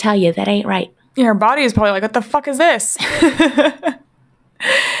me can tell you that ain't right. Yeah, her body is probably like, what the fuck is this?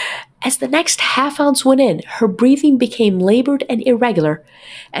 As the next half ounce went in, her breathing became labored and irregular,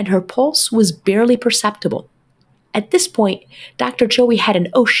 and her pulse was barely perceptible. At this point, Dr. Joey had an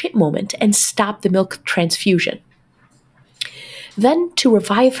oh shit moment and stopped the milk transfusion. Then, to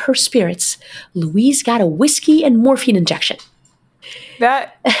revive her spirits, Louise got a whiskey and morphine injection.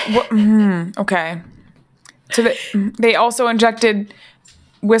 Okay. So they also injected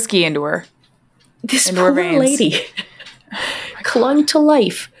whiskey into her. This poor lady clung to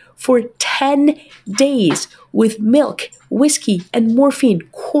life for 10 days with milk, whiskey, and morphine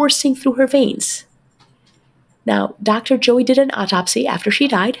coursing through her veins. Now, Dr. Joey did an autopsy after she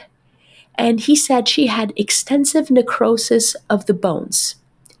died, and he said she had extensive necrosis of the bones.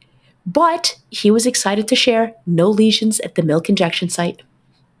 But he was excited to share no lesions at the milk injection site.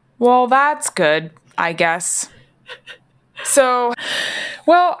 Well, that's good, I guess. So,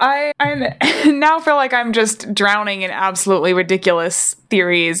 well, I now feel like I'm just drowning in absolutely ridiculous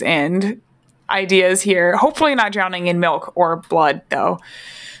theories, and ideas here. Hopefully not drowning in milk or blood, though.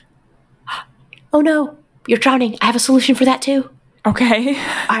 Oh no, you're drowning. I have a solution for that too. Okay.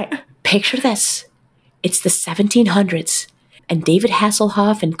 All right, picture this. It's the 1700s, and David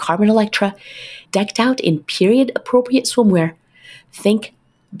Hasselhoff and Carmen Electra, decked out in period-appropriate swimwear. Think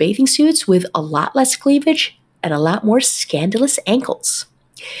bathing suits with a lot less cleavage and a lot more scandalous ankles.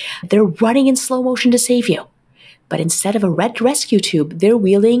 They're running in slow motion to save you, but instead of a red rescue tube, they're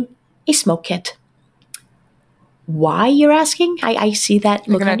wielding a smoke kit. Why, you're asking? I see that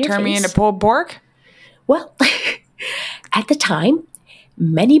look on your face. You're going to turn me into pulled pork? Well, at the time,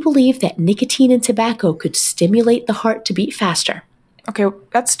 many believed that nicotine and tobacco could stimulate the heart to beat faster. Okay,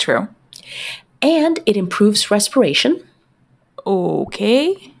 that's true. And it improves respiration.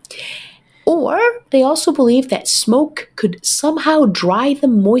 Okay. Or they also believed that smoke could somehow dry the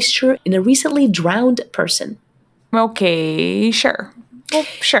moisture in a recently drowned person. Okay, sure. Well,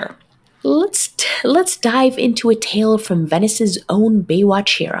 sure. Let's dive into a tale from Venice's own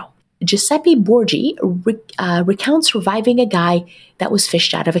Baywatch hero. Giuseppe Borgi recounts reviving a guy that was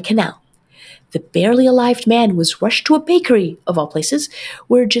fished out of a canal. The barely alive man was rushed to a bakery, of all places,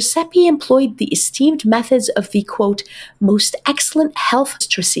 where Giuseppe employed the esteemed methods of the, quote, most excellent health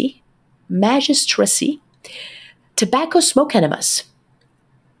magistracy, tobacco smoke enemas.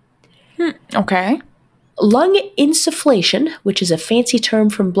 Okay. Lung insufflation, which is a fancy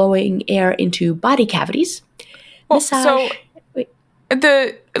term from blowing air into body cavities.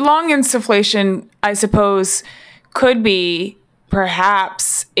 The lung insufflation, I suppose, could be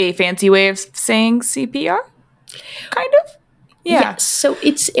perhaps a fancy way of saying CPR? Kind of? Yeah. Yes, so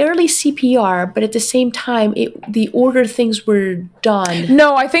it's early CPR, but at the same time, the order things were done.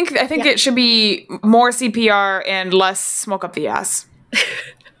 No, I think it should be more CPR and less smoke up the ass.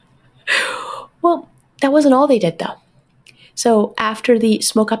 Well, that wasn't all they did, though. So after the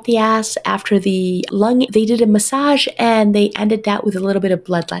smoke up the ass, after the lung, they did a massage, and they ended that with a little bit of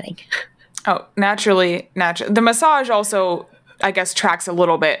bloodletting. Oh, naturally. The massage also, I guess, tracks a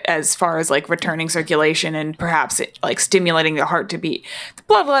little bit as far as like returning circulation and perhaps it, like stimulating the heart to beat. The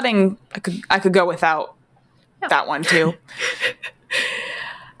bloodletting, I could go without that one too.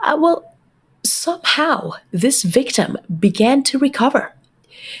 Well, somehow this victim began to recover.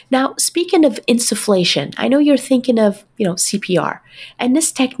 Now, speaking of insufflation, I know you're thinking of, CPR, and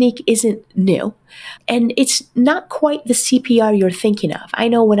this technique isn't new, and it's not quite the CPR you're thinking of. I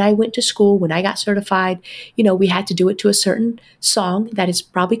know when I went to school, when I got certified, we had to do it to a certain song that is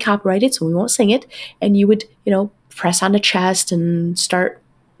probably copyrighted, so we won't sing it, and you would, press on the chest and start,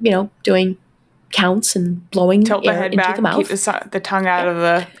 doing counts and blowing Tilt air the head into back, the mouth. keep the tongue out of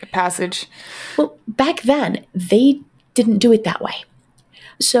the passage. Well, back then, they didn't do it that way.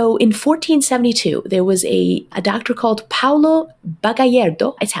 So in 1472, there was a doctor called Paolo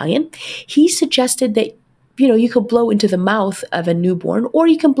Bagagliardo, Italian. He suggested that, you could blow into the mouth of a newborn, or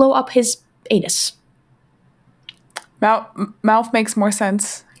you can blow up his anus. Mouth makes more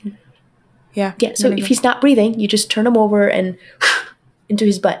sense. Yeah. Yeah, so if he's not breathing, you just turn him over and into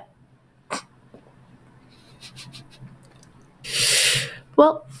his butt.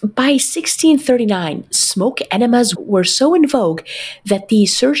 Well, by 1639, smoke enemas were so in vogue that the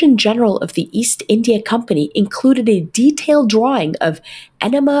Surgeon General of the East India Company included a detailed drawing of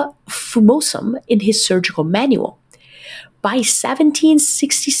enema fumosum in his surgical manual. By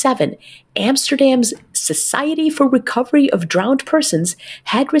 1767, Amsterdam's Society for Recovery of Drowned Persons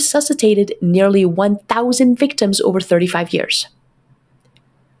had resuscitated nearly 1,000 victims over 35 years.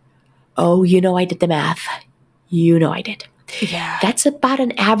 Oh, I did the math. I did. Yeah. That's about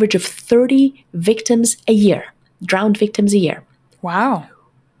an average of 30 victims a year, drowned victims a year. Wow.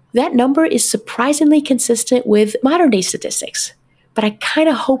 That number is surprisingly consistent with modern day statistics, but I kind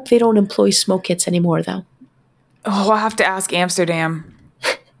of hope they don't employ smoke kits anymore, though. Oh, I'll have to ask Amsterdam.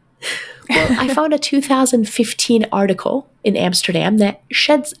 Well, I found a 2015 article in Amsterdam that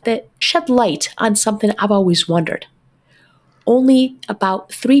shed light on something I've always wondered. Only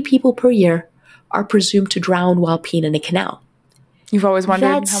about 3 people per year are presumed to drown while peeing in a canal. You've always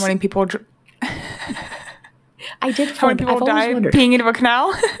wondered how many people... I did. How many people die peeing into a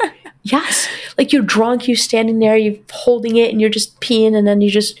canal? Yes. Like you're drunk, you're standing there, you're holding it, and you're just peeing, and then you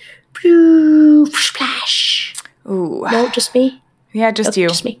just... Splash. Ooh. No, just me? Yeah, just you.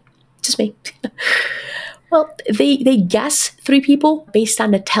 Just me. Well, they guess 3 people based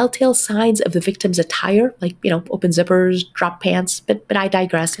on the telltale signs of the victim's attire, like, open zippers, drop pants, but I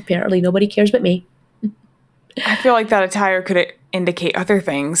digress. Apparently nobody cares but me. I feel like that attire could indicate other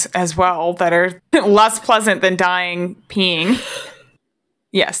things as well that are less pleasant than dying peeing.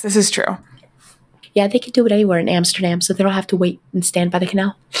 Yes, this is true. Yeah, they can do it anywhere in Amsterdam, so they don't have to wait and stand by the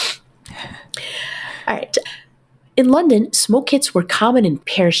canal. All right. In London, smoke kits were common in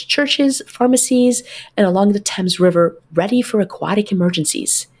parish churches, pharmacies, and along the Thames River, ready for aquatic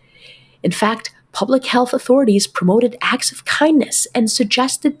emergencies. In fact, public health authorities promoted acts of kindness and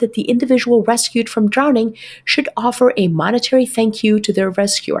suggested that the individual rescued from drowning should offer a monetary thank you to their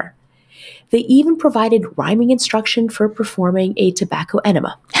rescuer. They even provided rhyming instruction for performing a tobacco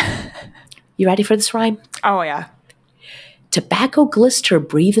enema. You ready for this rhyme? Oh, yeah. Tobacco glister,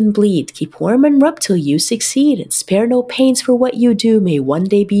 breathe and bleed. Keep warm and rub till you succeed. And spare no pains for what you do may one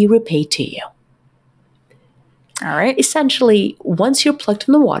day be repaid to you. All right. Essentially, once you're plucked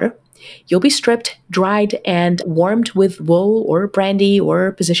from the water, you'll be stripped, dried, and warmed with wool or brandy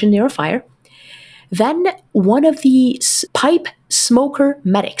or positioned near a fire. Then one of the pipe smoker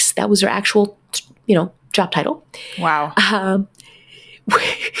medics, that was their actual, job title. Wow.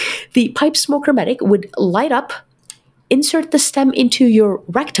 The pipe smoker medic would light up, insert the stem into your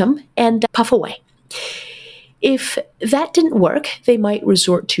rectum, and puff away. If that didn't work, they might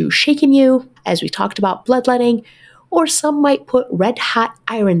resort to shaking you, as we talked about, bloodletting, or some might put red-hot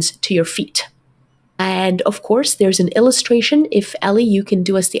irons to your feet. And of course, there's an illustration. If Ellie, you can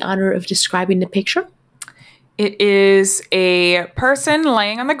do us the honor of describing the picture. It is a person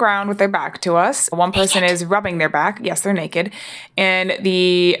laying on the ground with their back to us. One person is rubbing their back. Yes, they're naked. And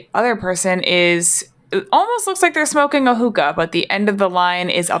the other person it almost looks like they're smoking a hookah, but the end of the line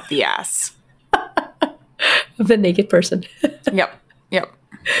is up the ass. Of the naked person. Yep.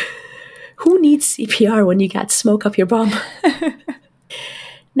 Who needs CPR when you got smoke up your bum?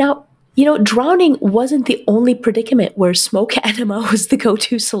 Now, drowning wasn't the only predicament where smoke enema was the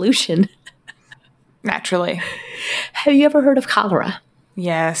go-to solution. Naturally. Have you ever heard of cholera?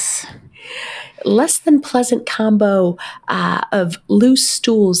 Yes. Less than pleasant combo of loose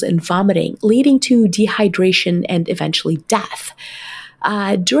stools and vomiting, leading to dehydration and eventually death.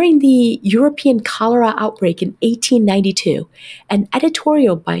 During the European cholera outbreak in 1892, an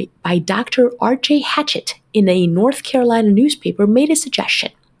editorial by Dr. R.J. Hatchett in a North Carolina newspaper made a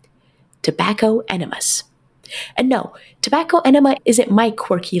suggestion: tobacco enemas. And no, tobacco enema isn't my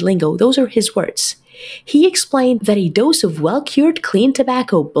quirky lingo. Those are his words. He explained that a dose of well-cured clean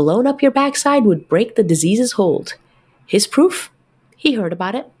tobacco blown up your backside would break the disease's hold. His proof? He heard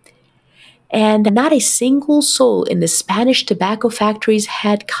about it. And not a single soul in the Spanish tobacco factories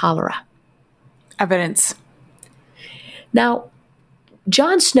had cholera. Evidence. Now,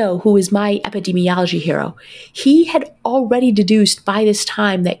 John Snow, who is my epidemiology hero, he had already deduced by this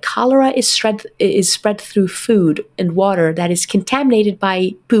time that cholera is spread through food and water that is contaminated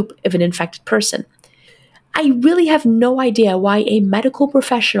by poop of an infected person. I really have no idea why a medical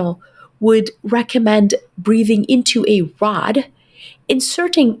professional would recommend breathing into a rod,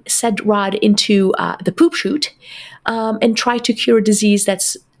 inserting said rod into the poop chute, and try to cure a disease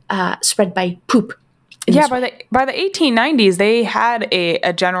that's spread by poop. Yeah, by the 1890s, they had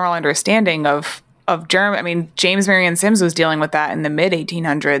a general understanding of germ. I mean, James Marion Sims was dealing with that in the mid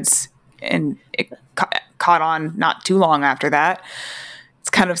 1800s, and it caught on not too long after that. It's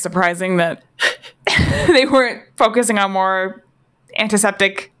kind of surprising that they weren't focusing on more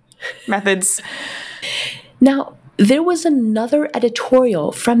antiseptic methods. Now, there was another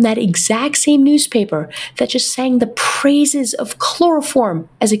editorial from that exact same newspaper that just sang the praises of chloroform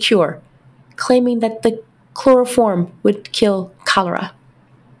as a cure, claiming that the chloroform would kill cholera.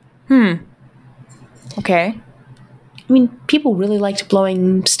 Okay. I mean, people really liked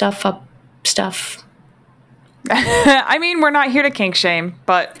blowing stuff. I mean, we're not here to kink shame,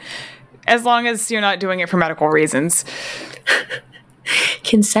 but as long as you're not doing it for medical reasons.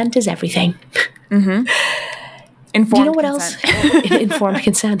 Consent is everything. Mm-hmm. Informed Do you know what consent. else? Informed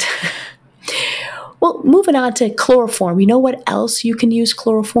consent. Well, moving on to chloroform. You know what else you can use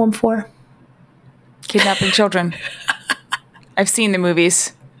chloroform for? Kidnapping children. I've seen the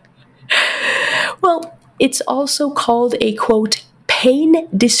movies. Well, it's also called a, quote,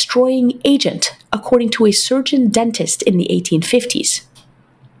 pain-destroying agent, according to a surgeon-dentist in the 1850s.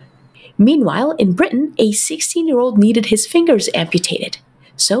 Meanwhile, in Britain, a 16-year-old needed his fingers amputated.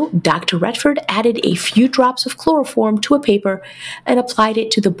 So Dr. Redford added a few drops of chloroform to a paper and applied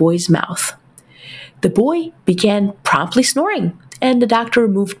it to the boy's mouth. The boy began promptly snoring, and the doctor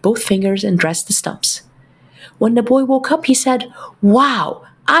removed both fingers and dressed the stumps. When the boy woke up, he said, "Wow,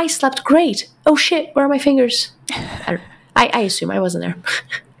 I slept great. Oh shit, where are my fingers?" I assume I wasn't there.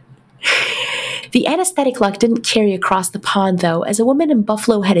 The anesthetic luck didn't carry across the pond, though, as a woman in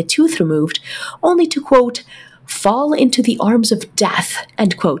Buffalo had a tooth removed, only to, quote, fall into the arms of death,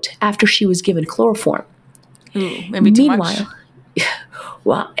 end quote, after she was given chloroform. Maybe too much.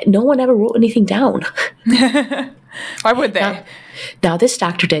 Well, no one ever wrote anything down. Why would they? Now, this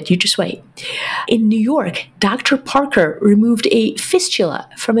doctor did. You just wait. In New York, Dr. Parker removed a fistula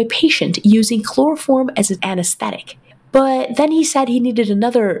from a patient using chloroform as an anesthetic. But then he said he needed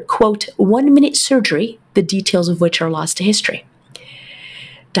another, quote, 1-minute surgery, the details of which are lost to history.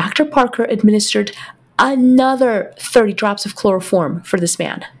 Dr. Parker administered another 30 drops of chloroform for this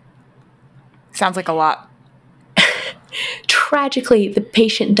man. Sounds like a lot. Tragically, the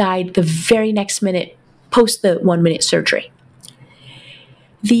patient died the very next minute post the 1-minute surgery.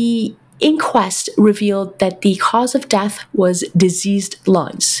 The inquest revealed that the cause of death was diseased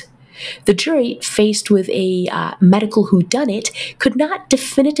lungs. The jury, faced with a medical whodunit, could not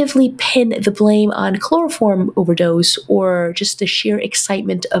definitively pin the blame on chloroform overdose or just the sheer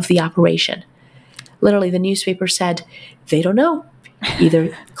excitement of the operation. Literally, the newspaper said, they don't know.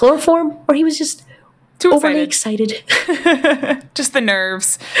 Either chloroform or he was just too overly excited. Just the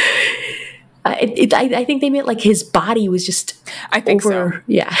nerves. I think they meant like his body was just I think so.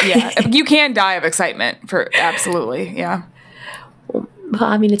 Yeah. Yeah. You can die of excitement absolutely. Yeah. Well,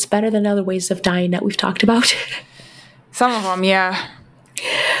 I mean, it's better than other ways of dying that we've talked about. Some of them, yeah.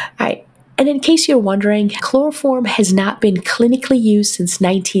 All right. And in case you're wondering, chloroform has not been clinically used since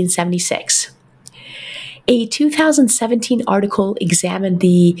 1976. A 2017 article examined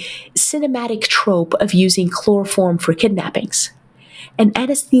the cinematic trope of using chloroform for kidnappings. An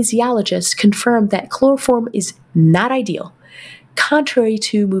anesthesiologist confirmed that chloroform is not ideal, contrary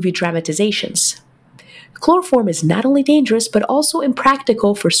to movie dramatizations. Chloroform is not only dangerous, but also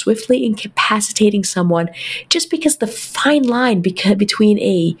impractical for swiftly incapacitating someone just because the fine line between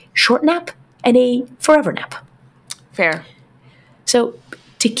a short nap and a forever nap. Fair. So,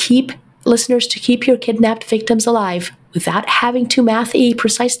 to keep your kidnapped victims alive without having to math a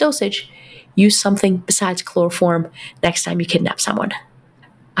precise dosage, use something besides chloroform next time you kidnap someone.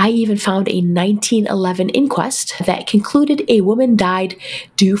 I even found a 1911 inquest that concluded a woman died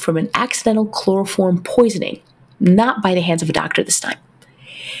due from an accidental chloroform poisoning, not by the hands of a doctor this time.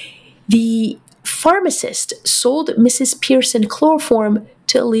 The pharmacist sold Mrs. Pearson chloroform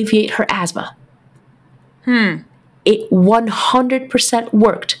to alleviate her asthma. It 100%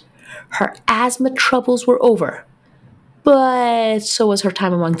 worked. Her asthma troubles were over, but so was her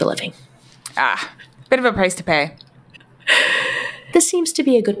time among the living. Bit of a price to pay. This seems to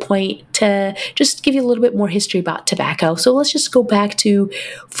be a good point to just give you a little bit more history about tobacco. So let's just go back to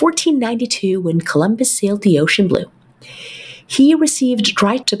 1492 when Columbus sailed the ocean blue. He received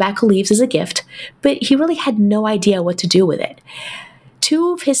dried tobacco leaves as a gift, but he really had no idea what to do with it.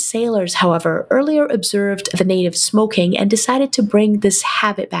 Two of his sailors, however, earlier observed the natives smoking and decided to bring this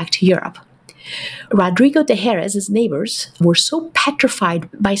habit back to Europe. Rodrigo de Jerez's neighbors were so petrified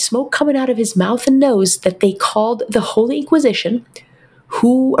by smoke coming out of his mouth and nose that they called the Holy Inquisition,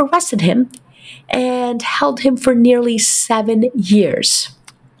 who arrested him and held him for nearly 7 years.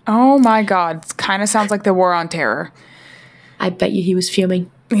 Oh my God. Kind of sounds like the War on Terror. I bet you he was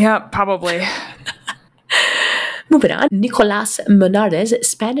fuming. Yeah, probably. Moving on, Nicolás Monardes,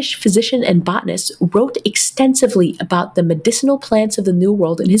 Spanish physician and botanist, wrote extensively about the medicinal plants of the New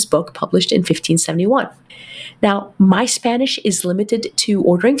World in his book published in 1571. Now, my Spanish is limited to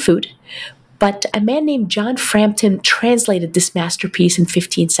ordering food, but a man named John Frampton translated this masterpiece in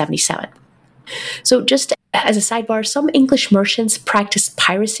 1577. So just as a sidebar, some English merchants practiced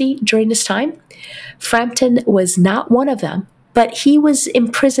piracy during this time. Frampton was not one of them, but he was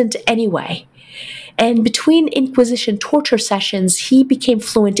imprisoned anyway. And between Inquisition torture sessions, he became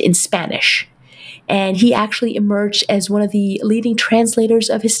fluent in Spanish. And he actually emerged as one of the leading translators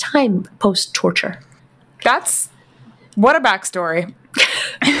of his time post-torture. What a backstory.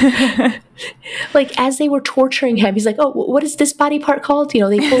 Like, as they were torturing him, he's like, oh, what is this body part called? You know,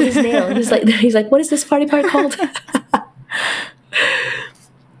 they pulled his nail. And he's like, what is this body part called? All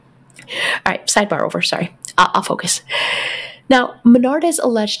right, sidebar over, sorry. I'll focus. Now, Monardes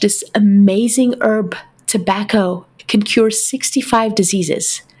alleged this amazing herb, tobacco, can cure 65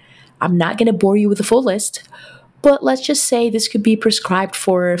 diseases. I'm not going to bore you with the full list, but let's just say this could be prescribed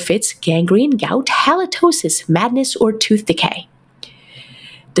for fits, gangrene, gout, halitosis, madness, or tooth decay.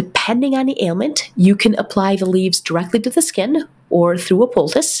 Depending on the ailment, you can apply the leaves directly to the skin or through a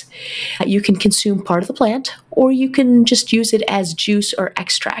poultice. You can consume part of the plant, or you can just use it as juice or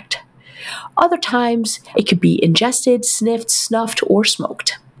extract. Other times, it could be ingested, sniffed, snuffed, or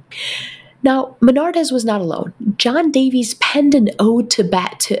smoked. Now, Monardes was not alone. John Davies penned an ode to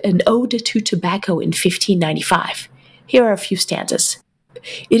tobacco in 1595. Here are a few stanzas.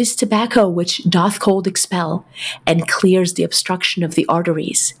 It is tobacco which doth cold expel, and clears the obstruction of the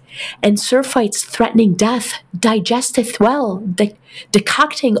arteries, and surfeites threatening death, digesteth well,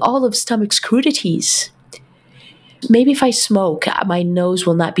 decocting all of stomach's crudities. Maybe if I smoke, my nose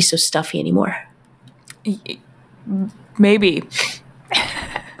will not be so stuffy anymore. Maybe. Maybe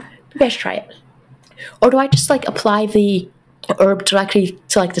I should try it. Or do I just like apply the herb directly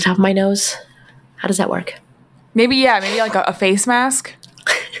to like the top of my nose? How does that work? Maybe like a face mask.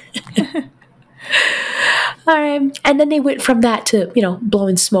 And then they went from that to,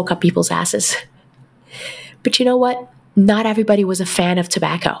 blowing smoke up people's asses. But you know what? Not everybody was a fan of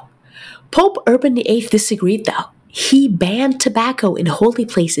tobacco. Pope Urban VIII disagreed, though. He banned tobacco in holy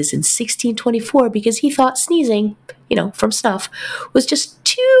places in 1624 because he thought sneezing, from snuff, was just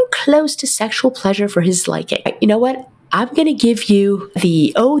too close to sexual pleasure for his liking. You know what? I'm going to give you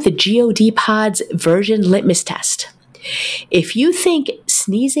the GOD Pod's version litmus test. If you think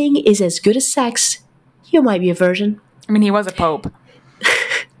sneezing is as good as sex, you might be a virgin. I mean, he was a pope.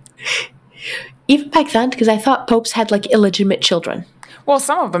 Even back then, because I thought popes had like illegitimate children. Well,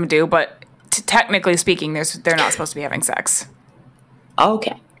 some of them do, but technically speaking, they're not supposed to be having sex.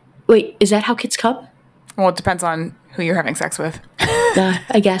 Okay. Wait, is that how kids come? Well, it depends on who you're having sex with.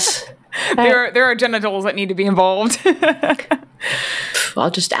 I guess. There are genitals that need to be involved.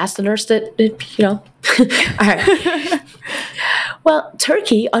 I'll just ask the nurse that. All right. Well,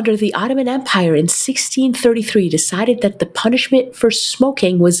 Turkey, under the Ottoman Empire in 1633, decided that the punishment for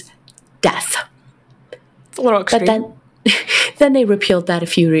smoking was death. It's a little extreme. But then they repealed that a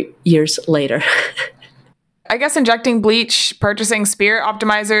few years later. I guess injecting bleach, purchasing spirit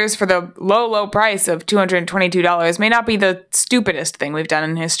optimizers for the low price of $222 may not be the stupidest thing we've done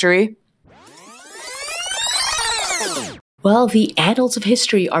in history. Well, the annals of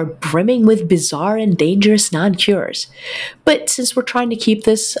history are brimming with bizarre and dangerous non-cures. But since we're trying to keep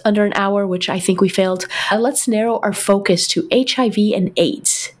this under an hour, which I think we failed, let's narrow our focus to HIV and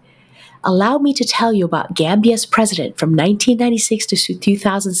AIDS. Allow me to tell you about Gambia's president from 1996 to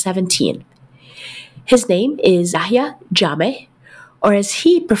 2017. His name is Yahya Jammeh, or as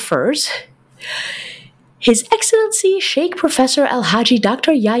he prefers, His Excellency Sheikh Professor Al-Haji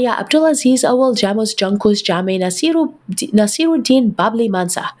Dr. Yahya Abdulaziz Awal Jammeh's Junkus Jammeh Nasiruddin Babli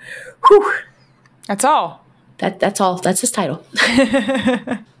Mansa. Whew. That's all. That's all. That's his title.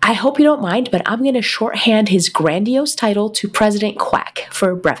 I hope you don't mind, but I'm going to shorthand his grandiose title to President Quack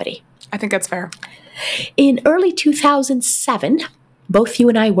for brevity. I think that's fair. In early 2007, both you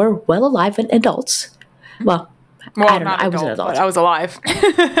and I were well alive and adults. Well, I don't know. I was an adult. But I was alive.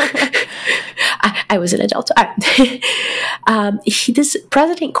 I was an adult. All right. This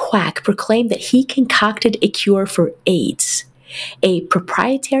President Quack proclaimed that he concocted a cure for AIDS, a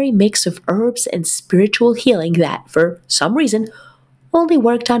proprietary mix of herbs and spiritual healing that, for some reason, only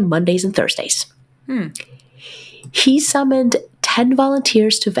worked on Mondays and Thursdays. He summoned 10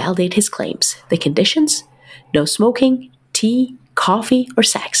 volunteers to validate his claims. The conditions? No smoking, tea, coffee, or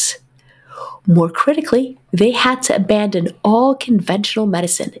sex. More critically, they had to abandon all conventional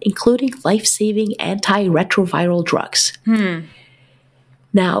medicine, including life-saving antiretroviral drugs.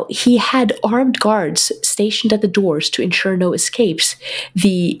 Now, he had armed guards stationed at the doors to ensure no escapes.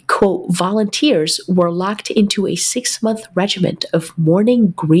 The, quote, volunteers were locked into a 6-month regimen of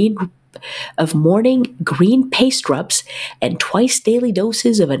morning green paste rubs and twice daily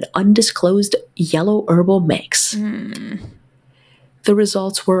doses of an undisclosed yellow herbal mix. The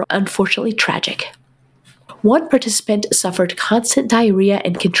results were unfortunately tragic. One participant suffered constant diarrhea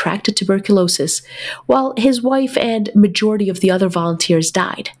and contracted tuberculosis, while his wife and majority of the other volunteers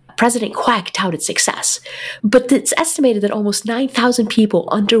died. President Quack touted success, but it's estimated that almost 9,000 people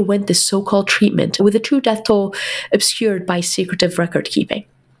underwent this so-called treatment, with the true death toll obscured by secretive record keeping.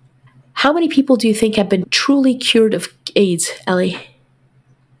 How many people do you think have been truly cured of AIDS, Ellie?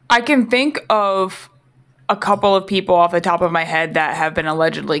 I can think of a couple of people off the top of my head that have been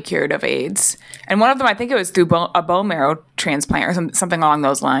allegedly cured of AIDS. And one of them, I think it was through a bone marrow transplant or something along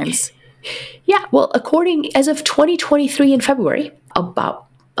those lines. Yeah, well, as of 2023 in February, about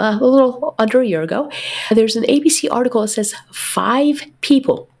a little under a year ago, there's an ABC article that says 5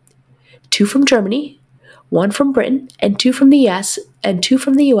 people, 2 from Germany, 1 from Britain, and 2 from the US,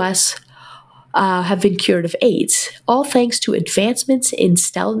 have been cured of AIDS, all thanks to advancements in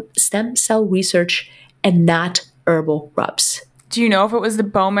stem cell research and not herbal rubs. Do you know if it was the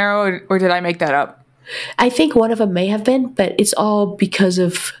bone marrow or did I make that up? I think one of them may have been, but it's all because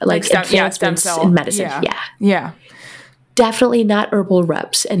of advancements in medicine. Yeah. Definitely not herbal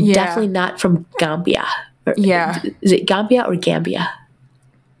rubs, and definitely not from Gambia. Is it Gambia or Gambia?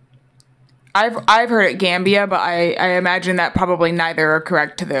 I've heard it Gambia, but I imagine that probably neither are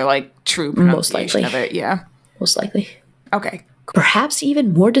correct to their true pronunciation of it. Yeah. Most likely. Okay, Perhaps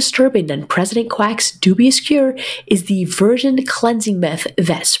even more disturbing than President Quack's dubious cure is the virgin cleansing myth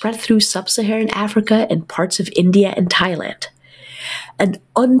that spread through sub-Saharan Africa and parts of India and Thailand. An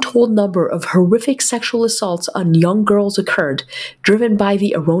untold number of horrific sexual assaults on young girls occurred, driven by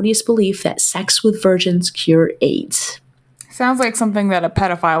the erroneous belief that sex with virgins cure AIDS. Sounds like something that a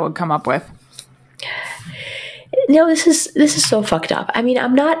pedophile would come up with. No, this is so fucked up. I mean,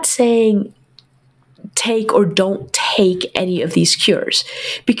 I'm not saying take or don't take any of these cures,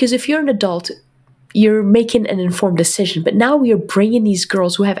 because if you're an adult, you're making an informed decision. But now we are bringing these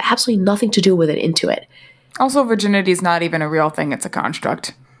girls who have absolutely nothing to do with it into it. Also, virginity is not even a real thing. It's a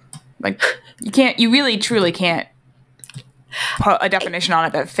construct. Like, you really, truly can't put a definition on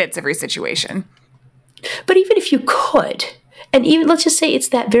it that fits every situation. But even if you could, and even let's just say it's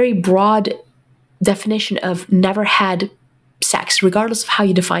that very broad definition of never had sex, regardless of how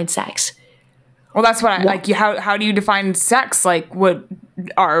you define sex. Well, that's what how do you define sex? Like, what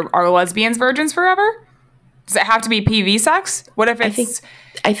are lesbians virgins forever? Does it have to be PV sex? What if it's...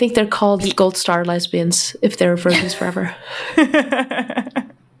 I think they're called gold star lesbians if they're virgins forever.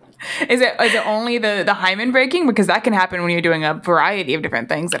 Is it only the hymen breaking? Because that can happen when you're doing a variety of different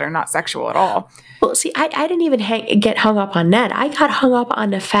things that are not sexual at all. Well, see, I didn't even get hung up on that. I got hung up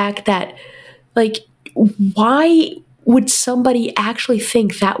on the fact that, like, why would somebody actually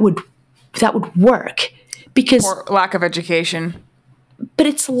think that would work? Because... Or lack of education. But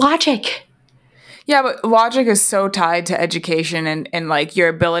it's logic. Yeah, but logic is so tied to education, and like your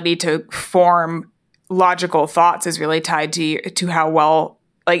ability to form logical thoughts is really tied to how well,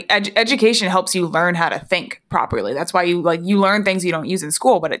 like, education helps you learn how to think properly. That's why you learn things you don't use in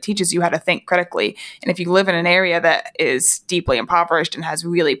school, but it teaches you how to think critically. And if you live in an area that is deeply impoverished and has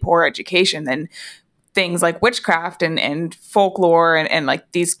really poor education, then things like witchcraft and folklore and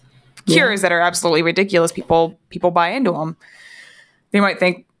like these cures that are absolutely ridiculous, people buy into them. They might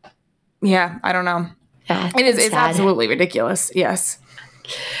think, yeah, I don't know. It's absolutely ridiculous. Yes.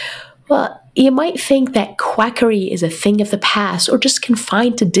 Well, you might think that quackery is a thing of the past or just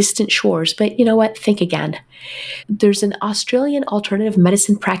confined to distant shores, but you know what? Think again. There's an Australian alternative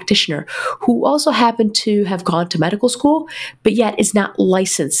medicine practitioner who also happened to have gone to medical school, but yet is not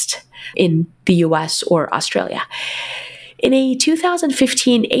licensed in the US or Australia. In a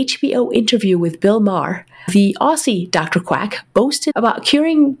 2015 HBO interview with Bill Maher, the Aussie Dr. Quack boasted about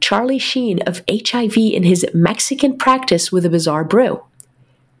curing Charlie Sheen of HIV in his Mexican practice with a bizarre brew: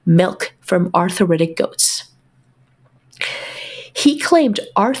 milk from arthritic goats. He claimed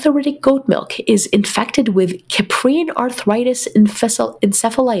arthritic goat milk is infected with Caprine arthritis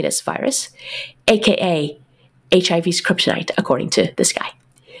encephalitis virus, aka HIV's kryptonite, according to this guy.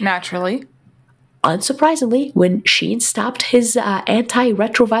 Naturally. Unsurprisingly, when Sheen stopped his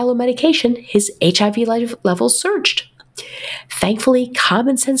antiretroviral medication, his HIV levels surged. Thankfully,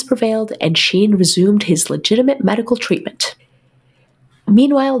 common sense prevailed and Sheen resumed his legitimate medical treatment.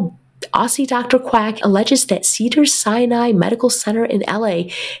 Meanwhile, Aussie Dr. Quack alleges that Cedars-Sinai Medical Center in LA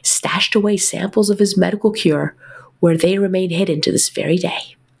stashed away samples of his medical cure, where they remain hidden to this very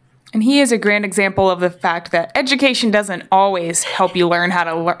day. And he is a grand example of the fact that education doesn't always help you learn how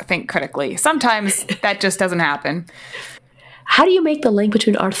to think critically. Sometimes that just doesn't happen. How do you make the link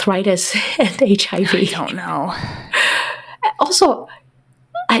between arthritis and HIV? I don't know. Also, all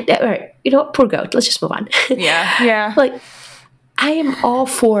right, you know what? Poor goat. Let's just move on. Yeah. Like, I am all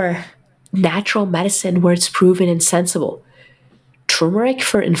for natural medicine where it's proven and sensible. Turmeric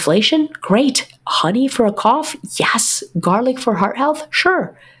for inflation? Great. Honey for a cough? Yes. Garlic for heart health?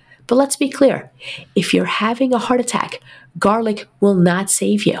 Sure. But let's be clear. If you're having a heart attack, garlic will not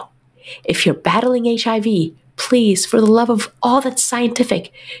save you. If you're battling HIV, please, for the love of all that's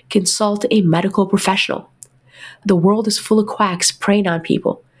scientific, consult a medical professional. The world is full of quacks preying on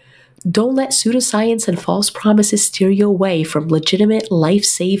people. Don't let pseudoscience and false promises steer you away from legitimate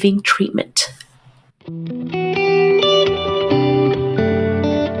life-saving treatment.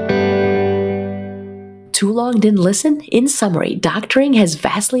 Too long didn't listen? In summary, doctoring has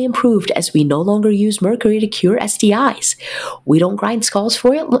vastly improved as we no longer use mercury to cure STIs. We don't grind skulls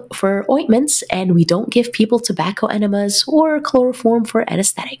for ointments, and we don't give people tobacco enemas or chloroform for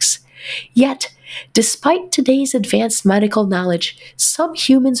anesthetics. Yet, despite today's advanced medical knowledge, some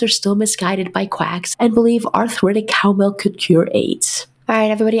humans are still misguided by quacks and believe arthritic cow milk could cure AIDS. All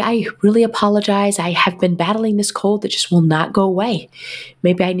right, everybody, I really apologize. I have been battling this cold that just will not go away.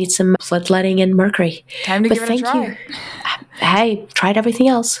 Maybe I need some bloodletting and mercury. Time to give it a try. Hey, tried everything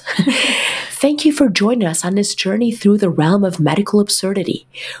else. Thank you for joining us on this journey through the realm of medical absurdity,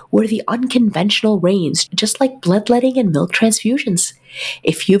 where the unconventional reigns, just like bloodletting and milk transfusions.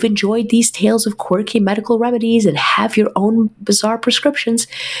 If you've enjoyed these tales of quirky medical remedies and have your own bizarre prescriptions,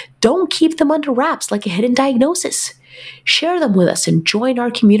 don't keep them under wraps like a hidden diagnosis. Share them with us and join our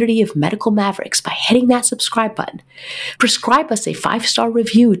community of medical mavericks by hitting that subscribe button. Prescribe us a 5-star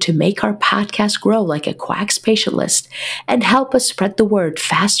review to make our podcast grow like a quack's patient list and help us spread the word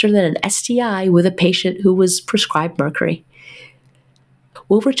faster than an STI with a patient who was prescribed mercury.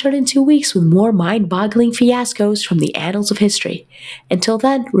 We'll return in 2 weeks with more mind-boggling fiascos from the annals of history. Until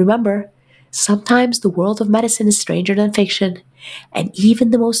then, remember, sometimes the world of medicine is stranger than fiction, and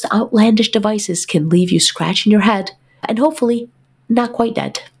even the most outlandish devices can leave you scratching your head and hopefully not quite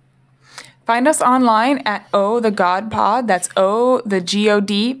dead. Find us online at Oh the God Pod. That's Oh the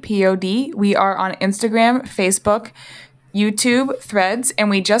GODPOD. We are on Instagram, Facebook, YouTube, Threads, and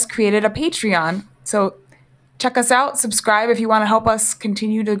we just created a Patreon. So check us out, subscribe if you want to help us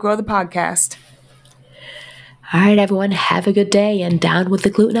continue to grow the podcast. All right, everyone, have a good day and down with the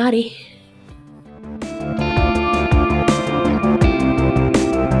Glutenati.